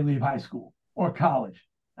when they leave high school or college.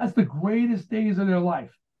 That's the greatest days of their life.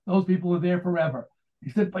 Those people are there forever. He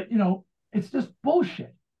said, but it's just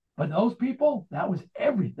bullshit. But those people, that was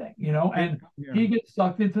everything, Yeah. and Yeah. he gets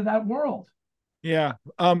sucked into that world. Yeah.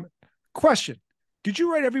 Question. Did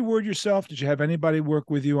you write every word yourself? Did you have anybody work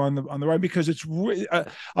with you on the writing? Because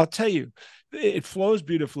I'll tell you, it flows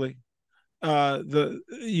beautifully.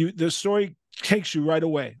 The story takes you right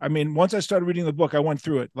away. I mean, once I started reading the book, I went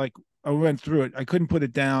through it. Like I went through it. I couldn't put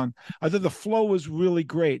it down. I thought the flow was really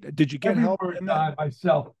great. Did you get Every help word in that? by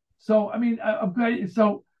myself. So I mean, okay.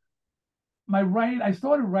 So I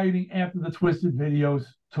started writing after the Twisted videos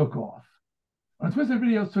took off. When Twisted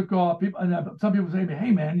videos took off, people and some people say to me,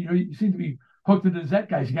 "Hey man, you seem to be hooked into Zet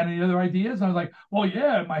guys. You got any other ideas?" And I was like, "Well,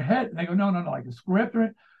 yeah, in my head." And they go, "No, no, no, like a script or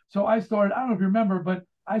it." So I started. I don't know if you remember, but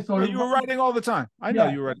I Yeah, started you were writing all the time. I know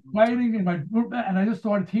yeah, you were writing all the time. writing in my and I just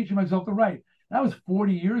started teaching myself to write. That was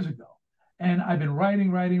 40 years ago. And I've been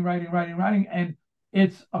writing, and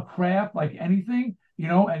it's a craft like anything,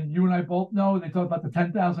 and you and I both know they talk about the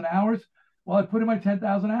 10,000 hours. Well, I put in my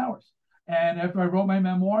 10,000 hours. And after I wrote my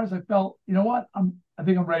memoirs, I felt, you know what? I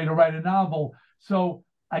think I'm ready to write a novel. So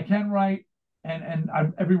I can write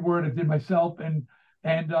every word I did myself and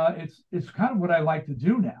it's kind of what I like to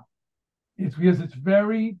do now. It's because it's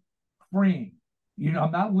very freeing.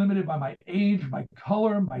 I'm not limited by my age, my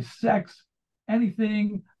color, my sex,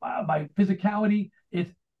 anything, my physicality.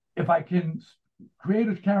 It's if I can create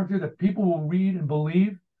a character that people will read and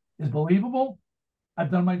believe is believable, I've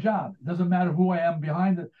done my job. It doesn't matter who I am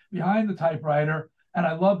behind the typewriter, and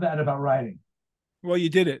I love that about writing. Well, you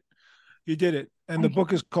did it. You did it. And the Thank you.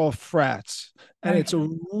 book is called Frats. And Thank it's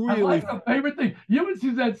you. a I really like the favorite thing. You and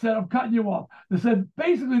Suzette said, I'm cutting you off. They said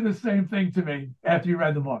basically the same thing to me after you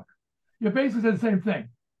read the book. You basically said the same thing.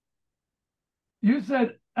 You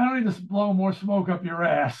said, I don't need to blow more smoke up your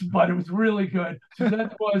ass, but it was really good.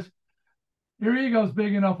 Suzette was, your ego's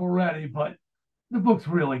big enough already, but the book's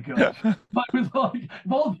really good. But it was like,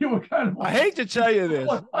 both of you were kind of I like, hate to tell you this.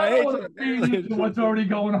 I I don't hate want to feed into to what's already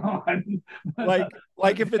going on.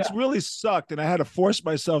 like if Yeah, it's really sucked and I had to force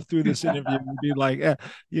myself through this interview and be like,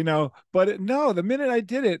 but no, the minute I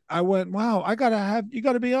did it, I went, wow, you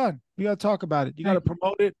gotta be on. You gotta talk about it. You gotta thank you.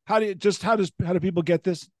 promote it. How do people get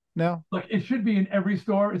this now? Like it should be in every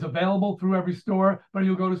store. It's available through every store, but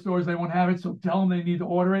you'll go to stores they won't have it. So tell them they need to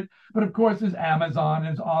order it. But of course, there's Amazon,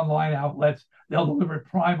 there's online outlets. They'll deliver it.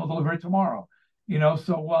 Prime will deliver it tomorrow.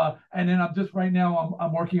 So and then I'm just right now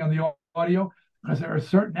I'm working on the audio because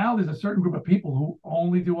there's a certain group of people who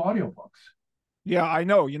only do audiobooks. Yeah, I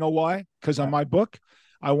know. You know why? Because on Yeah. my book,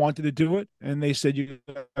 I wanted to do it, and they said you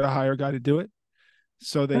gotta hire a guy to do it.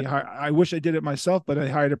 So I wish I did it myself, but I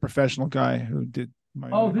hired a professional guy who did my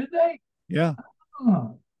Oh, audio. did they? Yeah, Huh.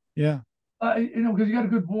 yeah. Because you got a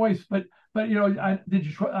good voice, but I did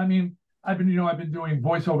you try? I mean, I've been doing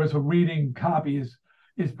voiceovers, so reading copy is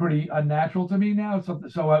pretty unnatural to me now.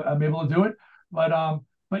 So I'm able to do it.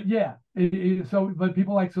 But yeah, but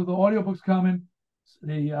people like so the audiobooks coming.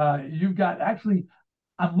 You've got actually,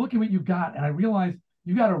 I'm looking what you've got, and I realize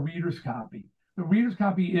you got a reader's copy. The reader's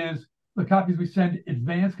copy is the copies we send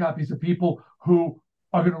advanced copies to people who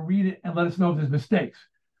are going to read it and let us know if there's mistakes.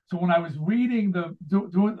 So when I was reading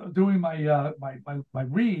doing my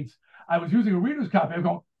reads, I was using a reader's copy. I'm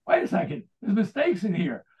going, wait a second, there's mistakes in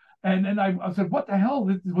here, and then I said, what the hell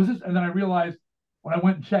was this? And then I realized when I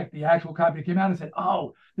went and checked the actual copy that came out, I said,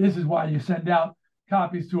 oh, this is why you send out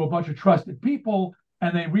copies to a bunch of trusted people,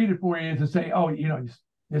 and they read it for you to say, oh,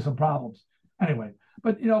 there's some problems. Anyway,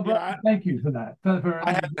 but Yeah, thank you for that.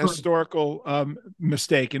 I had a historical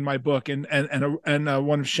mistake in my book, and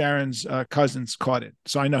one of Sharon's cousins caught it,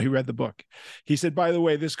 so I know he read the book. He said, "By the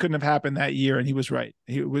way, this couldn't have happened that year," and he was right.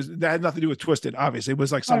 That had nothing to do with Twisted. Obviously, it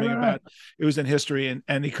was like right, something right, right. about it was in history,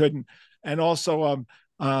 and he couldn't. And also,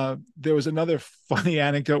 there was another funny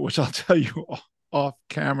anecdote which I'll tell you off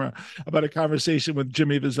camera about a conversation with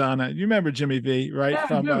Jimmy Vazana. You remember Jimmy V, right? Yeah, I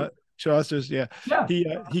From do. Chaucer's, yeah. Yeah,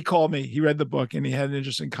 He called me. He read the book and he had an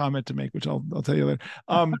interesting comment to make, which I'll tell you later.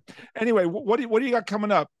 Anyway, what do you got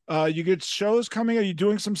coming up? You get shows coming? Are you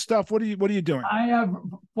doing some stuff? What are you doing? I have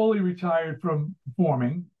fully retired from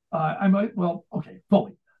performing. I might, well, okay,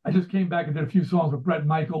 fully. I just came back and did a few songs with Bret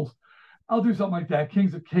Michaels. I'll do something like that.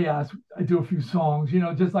 Kings of Chaos. I do a few songs,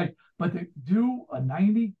 just like, but to do a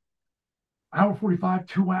 90 hour 45,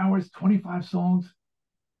 2 hours, 25 songs,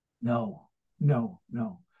 no, no,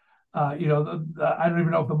 no. I don't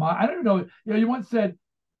even know if I don't even know. You once said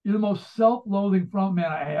you're the most self-loathing frontman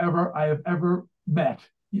I have ever met.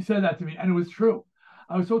 You said that to me, and it was true.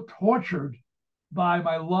 I was so tortured by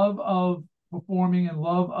my love of performing and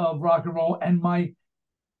love of rock and roll and my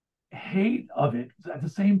hate of it at the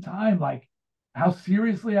same time, like how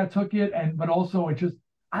seriously I took it, but also it just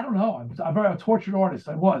I don't know. I'm a tortured artist.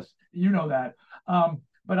 I was, you know that.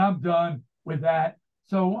 But I'm done with that.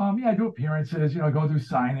 So yeah, I do appearances. You know, I go do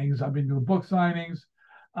signings. I've been doing book signings.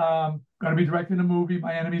 Going to be directing a movie,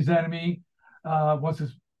 My Enemy's Enemy. What's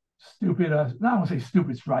this stupid? No, I don't want to say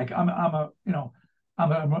stupid strike. I'm a you know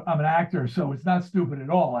I'm an actor, so it's not stupid at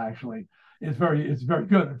all. Actually, it's very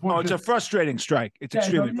good. Oh, it's a Unfortunately, frustrating strike. It's yeah,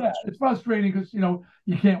 extremely it's frustrating because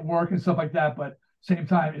you can't work and stuff like that, but same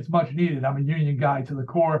time it's much needed. I'm a union guy to the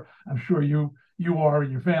core. I'm sure you are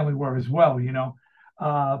and your family were as well.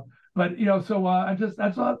 Uh, but so I just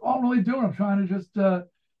that's all I'm really doing. I'm trying to just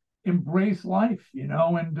embrace life, and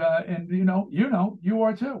you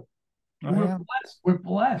are too. I We're am. blessed. We're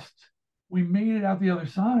blessed. We made it out the other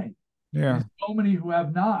side. Yeah. There's so many who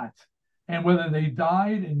have not, and whether they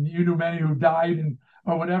died, and you knew many who died, and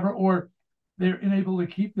or whatever, or they're unable to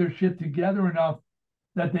keep their shit together enough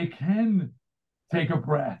that they can take a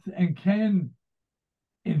breath and can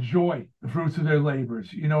enjoy the fruits of their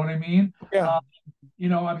labors. You know what I mean? Yeah.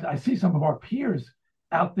 I see some of our peers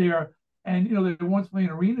out there, and they're once playing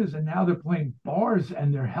arenas, and now they're playing bars,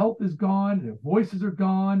 and their health is gone, their voices are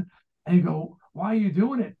gone, and you go, "Why are you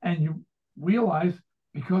doing it?" And you realize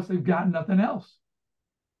because they've got nothing else.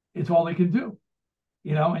 It's all they can do,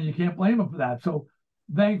 and you can't blame them for that. So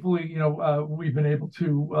thankfully, we've been able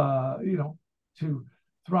to, to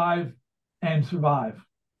thrive and survive.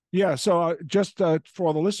 Yeah. So just for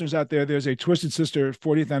all the listeners out there, there's a Twisted Sister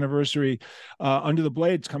 40th anniversary Under the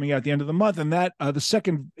Blades coming out at the end of the month. And that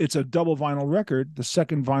it's a double vinyl record. The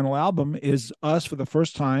second vinyl album is us for the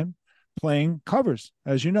first time playing covers.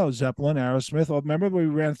 As you know, Zeppelin, Aerosmith. Remember we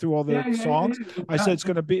ran through all the songs? Yeah. I said it's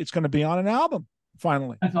going to be on an album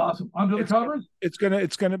finally. That's awesome. Under the covers? It's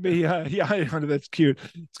gonna be yeah, that's cute.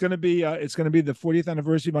 It's gonna be the 40th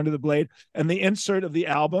anniversary of Under the Blade, and the insert of the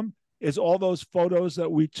album is all those photos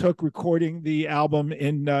that we took recording the album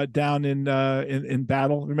in down in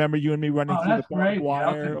battle. Remember you and me running through the barbed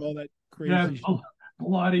wire, all that crazy shit.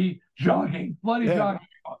 Bloody jogging. Bloody jogging.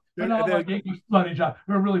 But not like English bloody jogging.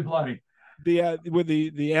 We're really bloody. With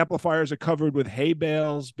the amplifiers are covered with hay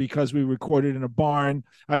bales because we recorded in a barn.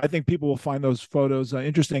 I think people will find those photos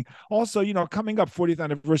interesting. Also, coming up 40th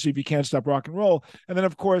anniversary of You Can't Stop Rock and Roll, and then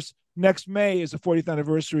of course next May is the 40th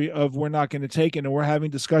anniversary of We're Not Going to Take It, and we're having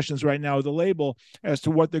discussions right now with the label as to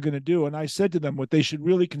what they're going to do. And I said to them what they should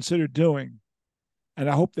really consider doing, and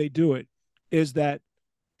I hope they do it, is that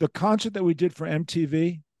the concert that we did for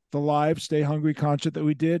MTV, the live Stay Hungry concert that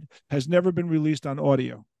we did, has never been released on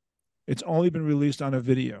audio. It's only been released on a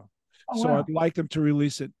video. So wow. I'd like them to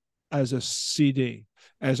release it as a CD,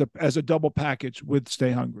 as a double package with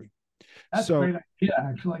Stay Hungry. That's a great idea,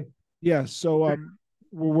 actually. Yeah. So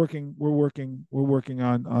we're working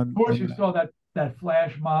on. Of course, you saw that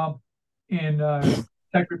flash mob in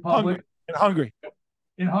Czech Republic. In Hungary.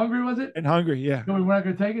 In Hungary, was it? In Hungary, yeah. So we're not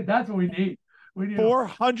going to take it. That's what we need. We need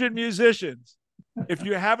 400 musicians. If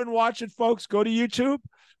you haven't watched it, folks, go to YouTube.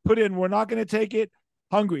 Put in "We're Not Going to Take It."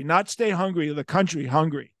 Hungry, not Stay Hungry, the country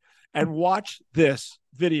Hungry, and watch this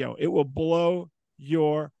video. It will blow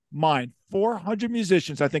your mind. 400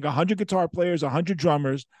 musicians, I think 100 guitar players, 100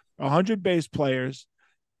 drummers, 100 bass players,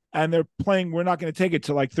 and they're playing We're Not Going to Take It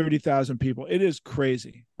to like 30,000 people. It is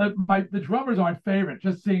crazy. The drummers are my favorite,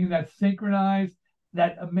 just seeing that synchronized,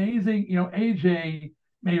 that amazing, AJ,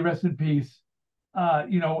 may rest in peace,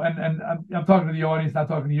 and I'm talking to the audience, not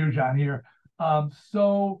talking to you, John, here.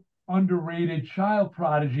 So underrated child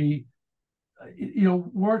prodigy,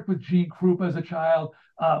 worked with Gene Krupa as a child,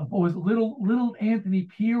 was little Anthony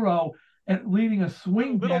Pirro and leading a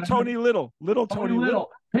swing band. Little Tony Little.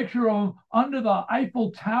 Picture of him under the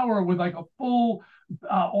Eiffel Tower with like a full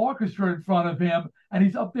orchestra in front of him, and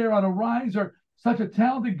he's up there on a riser. Such a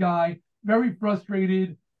talented guy, very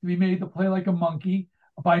frustrated to be made to play like a monkey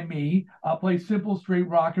by me, play simple, straight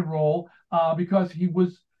rock and roll, because he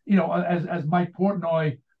was, as Mike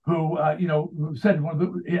Portnoy, who said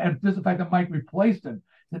and just the fact that Mike replaced him,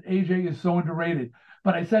 that AJ is so underrated.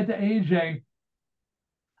 But I said to AJ,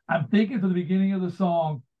 I'm thinking for the beginning of the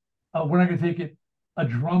song, we're not going to take it, a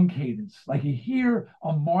drum cadence, like you hear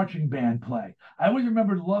a marching band play. I always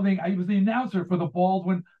remember loving, I was the announcer for the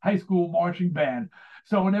Baldwin High School marching band.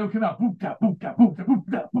 So when they would come out, boop, da, boop, da, boop, da, boop,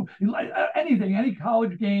 da, boop, anything, any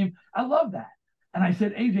college game, I love that. And I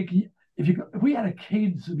said, AJ, if we had a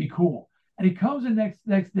cadence, it'd be cool. And he comes in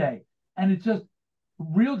next day, and it's just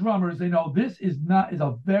real drummers. They know this is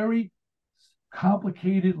a very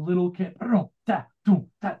complicated little kid.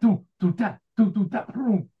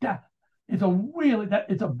 It's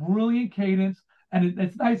a brilliant cadence, And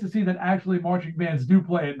it's nice to see that actually marching bands do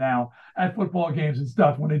play it now at football games and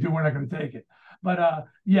stuff. When they do, we're not going to take it. But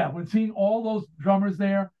yeah, when seeing all those drummers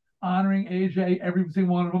there honoring AJ, every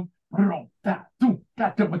single one of them,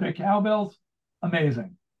 with their cowbells,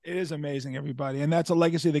 amazing. It is amazing, everybody. And that's a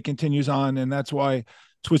legacy that continues on. And that's why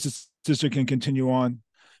Twisted Sister can continue on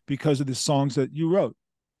because of the songs that you wrote.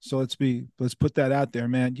 So let's put that out there,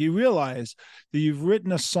 man. You realize that you've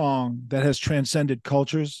written a song that has transcended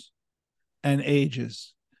cultures and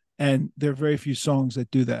ages. And there are very few songs that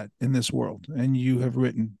do that in this world. And you have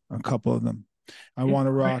written a couple of them. I Want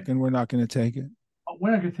to Rock, and We're Not Going to Take It. We're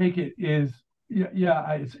Not Going to Take It is,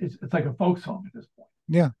 it's like a folk song at this point.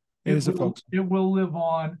 Yeah, it is a folk song. It will live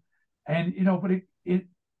on. And, but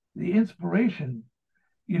the inspiration,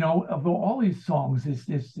 of all these songs, this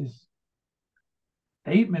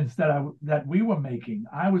statements that we were making,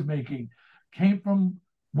 I was making, came from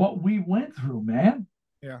what we went through, man.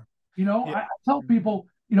 Yeah. I tell people,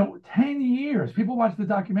 10 years, people watch the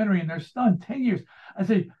documentary and they're stunned. 10 years. I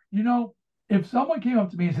say, if someone came up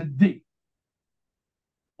to me and said, D,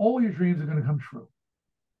 all your dreams are going to come true.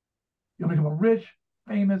 You'll become a rich,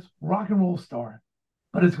 famous rock and roll star,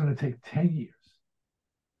 but it's going to take 10 years.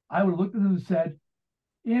 I would have looked at them and said,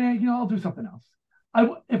 yeah, I'll do something else.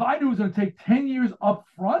 If I knew it was going to take 10 years up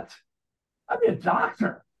front, I'd be a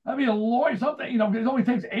doctor. I'd be a lawyer, something. It only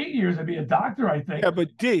takes 8 years to be a doctor, I think. Yeah,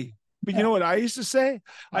 but D, you know what I used to say?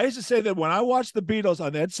 I used to say that when I watched the Beatles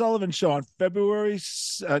on the Ed Sullivan Show on February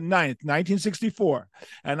 9th, 1964,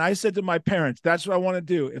 and I said to my parents, that's what I want to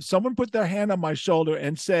do. If someone put their hand on my shoulder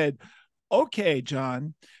and said, okay,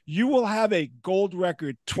 John, you will have a gold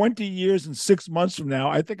record 20 years and 6 months from now,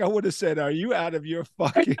 I think I would have said, are you out of your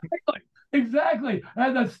fucking... Exactly.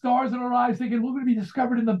 And the stars in our eyes thinking, we're going to be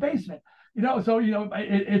discovered in the basement.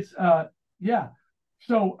 It's yeah.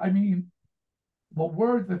 So, I mean,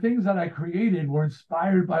 the things that I created were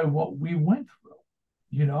inspired by what we went through.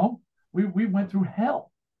 We went through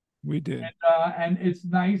hell. We did. And it's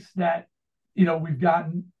nice that, we've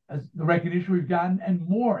gotten the recognition we've gotten and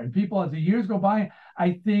more. And people, as the years go by,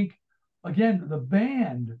 I think, again, the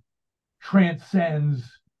band transcends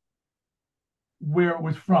where it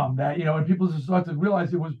was from. That, and people just start to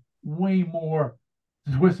realize it was way more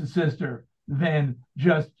Twisted Sister than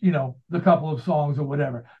just, the couple of songs or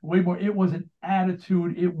whatever. Way more. It was an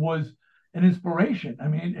attitude. It was an inspiration. I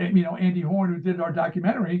mean, Andy Horn, who did our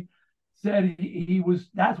documentary, said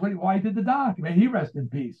that's why he did the doc. I mean, he rest in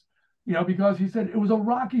peace, because he said it was a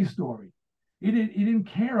Rocky story. He didn't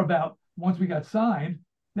care about once we got signed.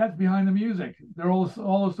 That's behind the music. They're all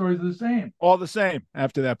the stories are the same. All the same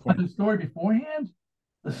after that point. But the story beforehand,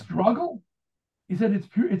 the struggle, he said it's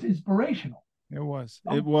pure, it's inspirational. It was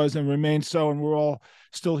and remains so. And we're all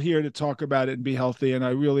still here to talk about it and be healthy. And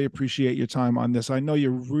I really appreciate your time on this. I know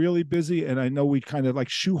you're really busy, and I know we kind of like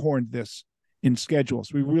shoehorned this in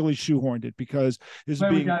schedules. We really shoehorned it because this is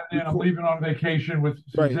being... I'm leaving on vacation with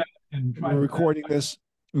Suzanne. Right. And we're recording this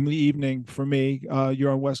in the evening for me.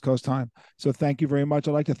 You're on West Coast time. So thank you very much.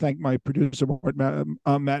 I'd like to thank my producer, Matt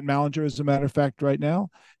Mallinger, as a matter of fact, right now.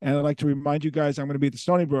 And I'd like to remind you guys, I'm going to be at the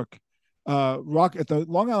Stony Brook Rock at the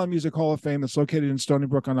Long Island Music Hall of Fame that's located in Stony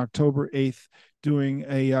Brook on October 8th, doing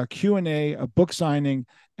a Q&A, a book signing,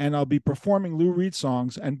 and I'll be performing Lou Reed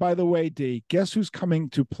songs. And by the way, Dee, guess who's coming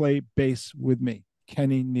to play bass with me?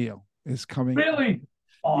 Kenny Neal is coming. Really?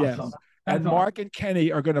 Awesome. Yes. And Mark and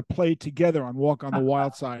Kenny are going to play together on Walk on the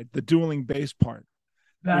Wild Side, the dueling bass part.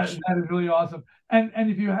 That is really awesome. And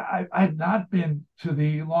if I've not been to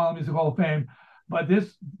the Long Island Music Hall of Fame, but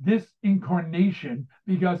this incarnation,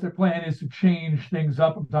 because their plan is to change things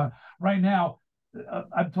up. Right now,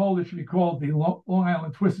 I'm told it should be called the Long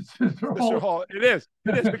Island Twisted Sister Hall. It is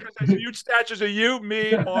because there's huge statues of you,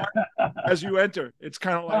 me, Mark, as you enter. It's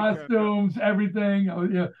kind of like costumes, everything,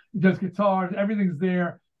 just guitars, everything's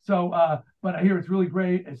there. So, but I hear it's really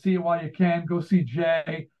great. And see it while you can. Go see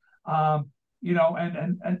Jay. And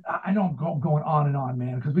I know I'm going on and on,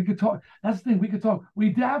 man, because we could talk. That's the thing. We could talk.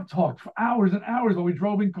 We have talked for hours and hours while we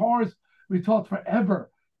drove in cars. We talked forever.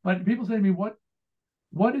 But people say to me,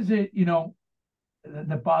 what is it,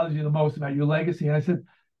 that bothers you the most about your legacy? And I said,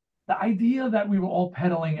 the idea that we were all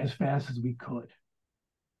pedaling as fast as we could.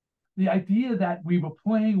 The idea that we were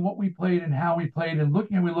playing what we played and how we played and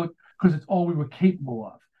looking how we looked because it's all we were capable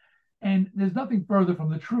of. And there's nothing further from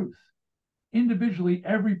the truth. Individually,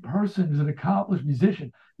 every person is an accomplished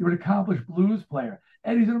musician. You're an accomplished blues player.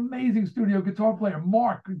 Eddie's an amazing studio guitar player.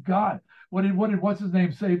 Mark, good God, what did what's his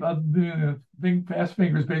name say? Fast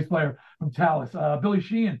Fingers bass player from Tallis. Billy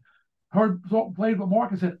Sheehan played with Mark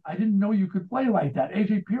and said, I didn't know you could play like that.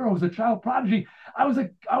 AJ Pirro was a child prodigy. I was a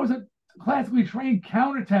classically trained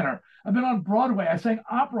countertenor. I've been on Broadway. I sang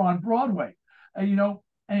opera on Broadway,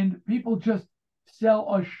 and people just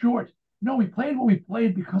sell us short. No, we played what we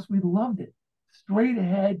played because we loved it. Straight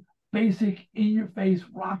ahead, basic, in your face,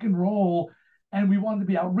 rock and roll. And we wanted to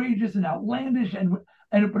be outrageous and outlandish.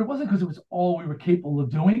 But it wasn't because it was all we were capable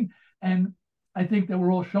of doing. And I think that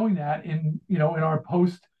we're all showing that in our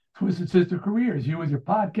post Twisted Sister careers, you with your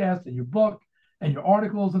podcast and your book and your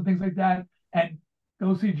articles and things like that. And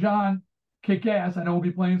go see John kick ass. I know we'll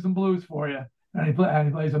be playing some blues for you. And he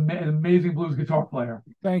plays an amazing blues guitar player.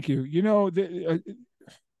 Thank you.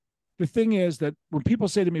 The thing is that when people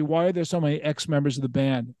say to me, why are there so many ex-members of the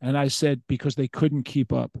band? And I said, because they couldn't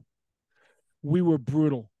keep up. We were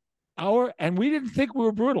brutal. And we didn't think we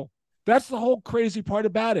were brutal. That's the whole crazy part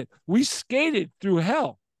about it. We skated through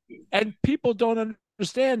hell. And people don't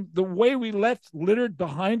understand the way we left littered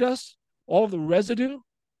behind us, all the residue.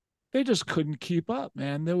 They just couldn't keep up,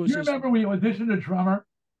 man. Remember we auditioned a drummer?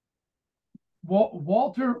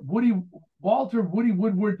 Walter Woody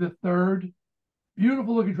Woodward III,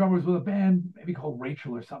 beautiful looking drummers with a band maybe called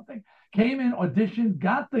Rachel or something, came in, auditioned,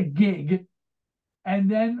 got the gig, and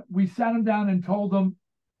then we sat him down and told him,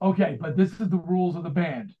 okay, but this is the rules of the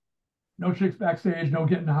band. No chicks backstage, no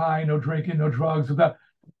getting high, no drinking, no drugs.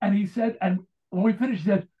 And he said, and when we finished, he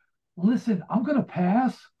said, listen, I'm going to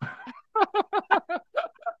pass.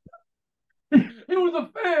 He was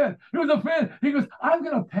a fan. He goes, I'm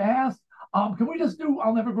going to pass. Can we just do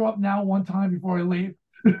I'll Never Grow Up Now one time before I leave?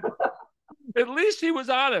 At least he was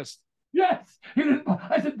honest. Yes. He didn't.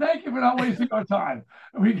 I said, thank you for not wasting our time.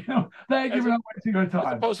 Thank you for not wasting our time.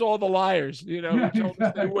 As opposed to all the liars, who told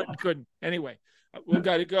us they couldn't. Anyway, we've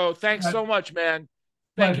got to go. Thanks so much, man.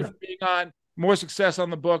 Thank you for being on. More success on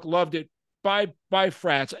the book. Loved it. Bye,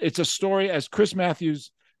 Frats. It's a story, as Chris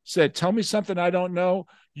Matthews said, tell me something I don't know.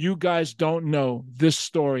 You guys don't know this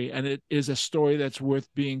story, and it is a story that's worth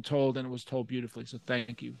being told, and it was told beautifully. So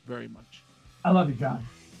thank you very much. I love you, John.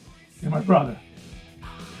 You're my brother.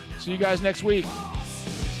 See you guys next week.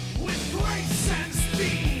 With grace and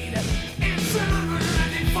speed.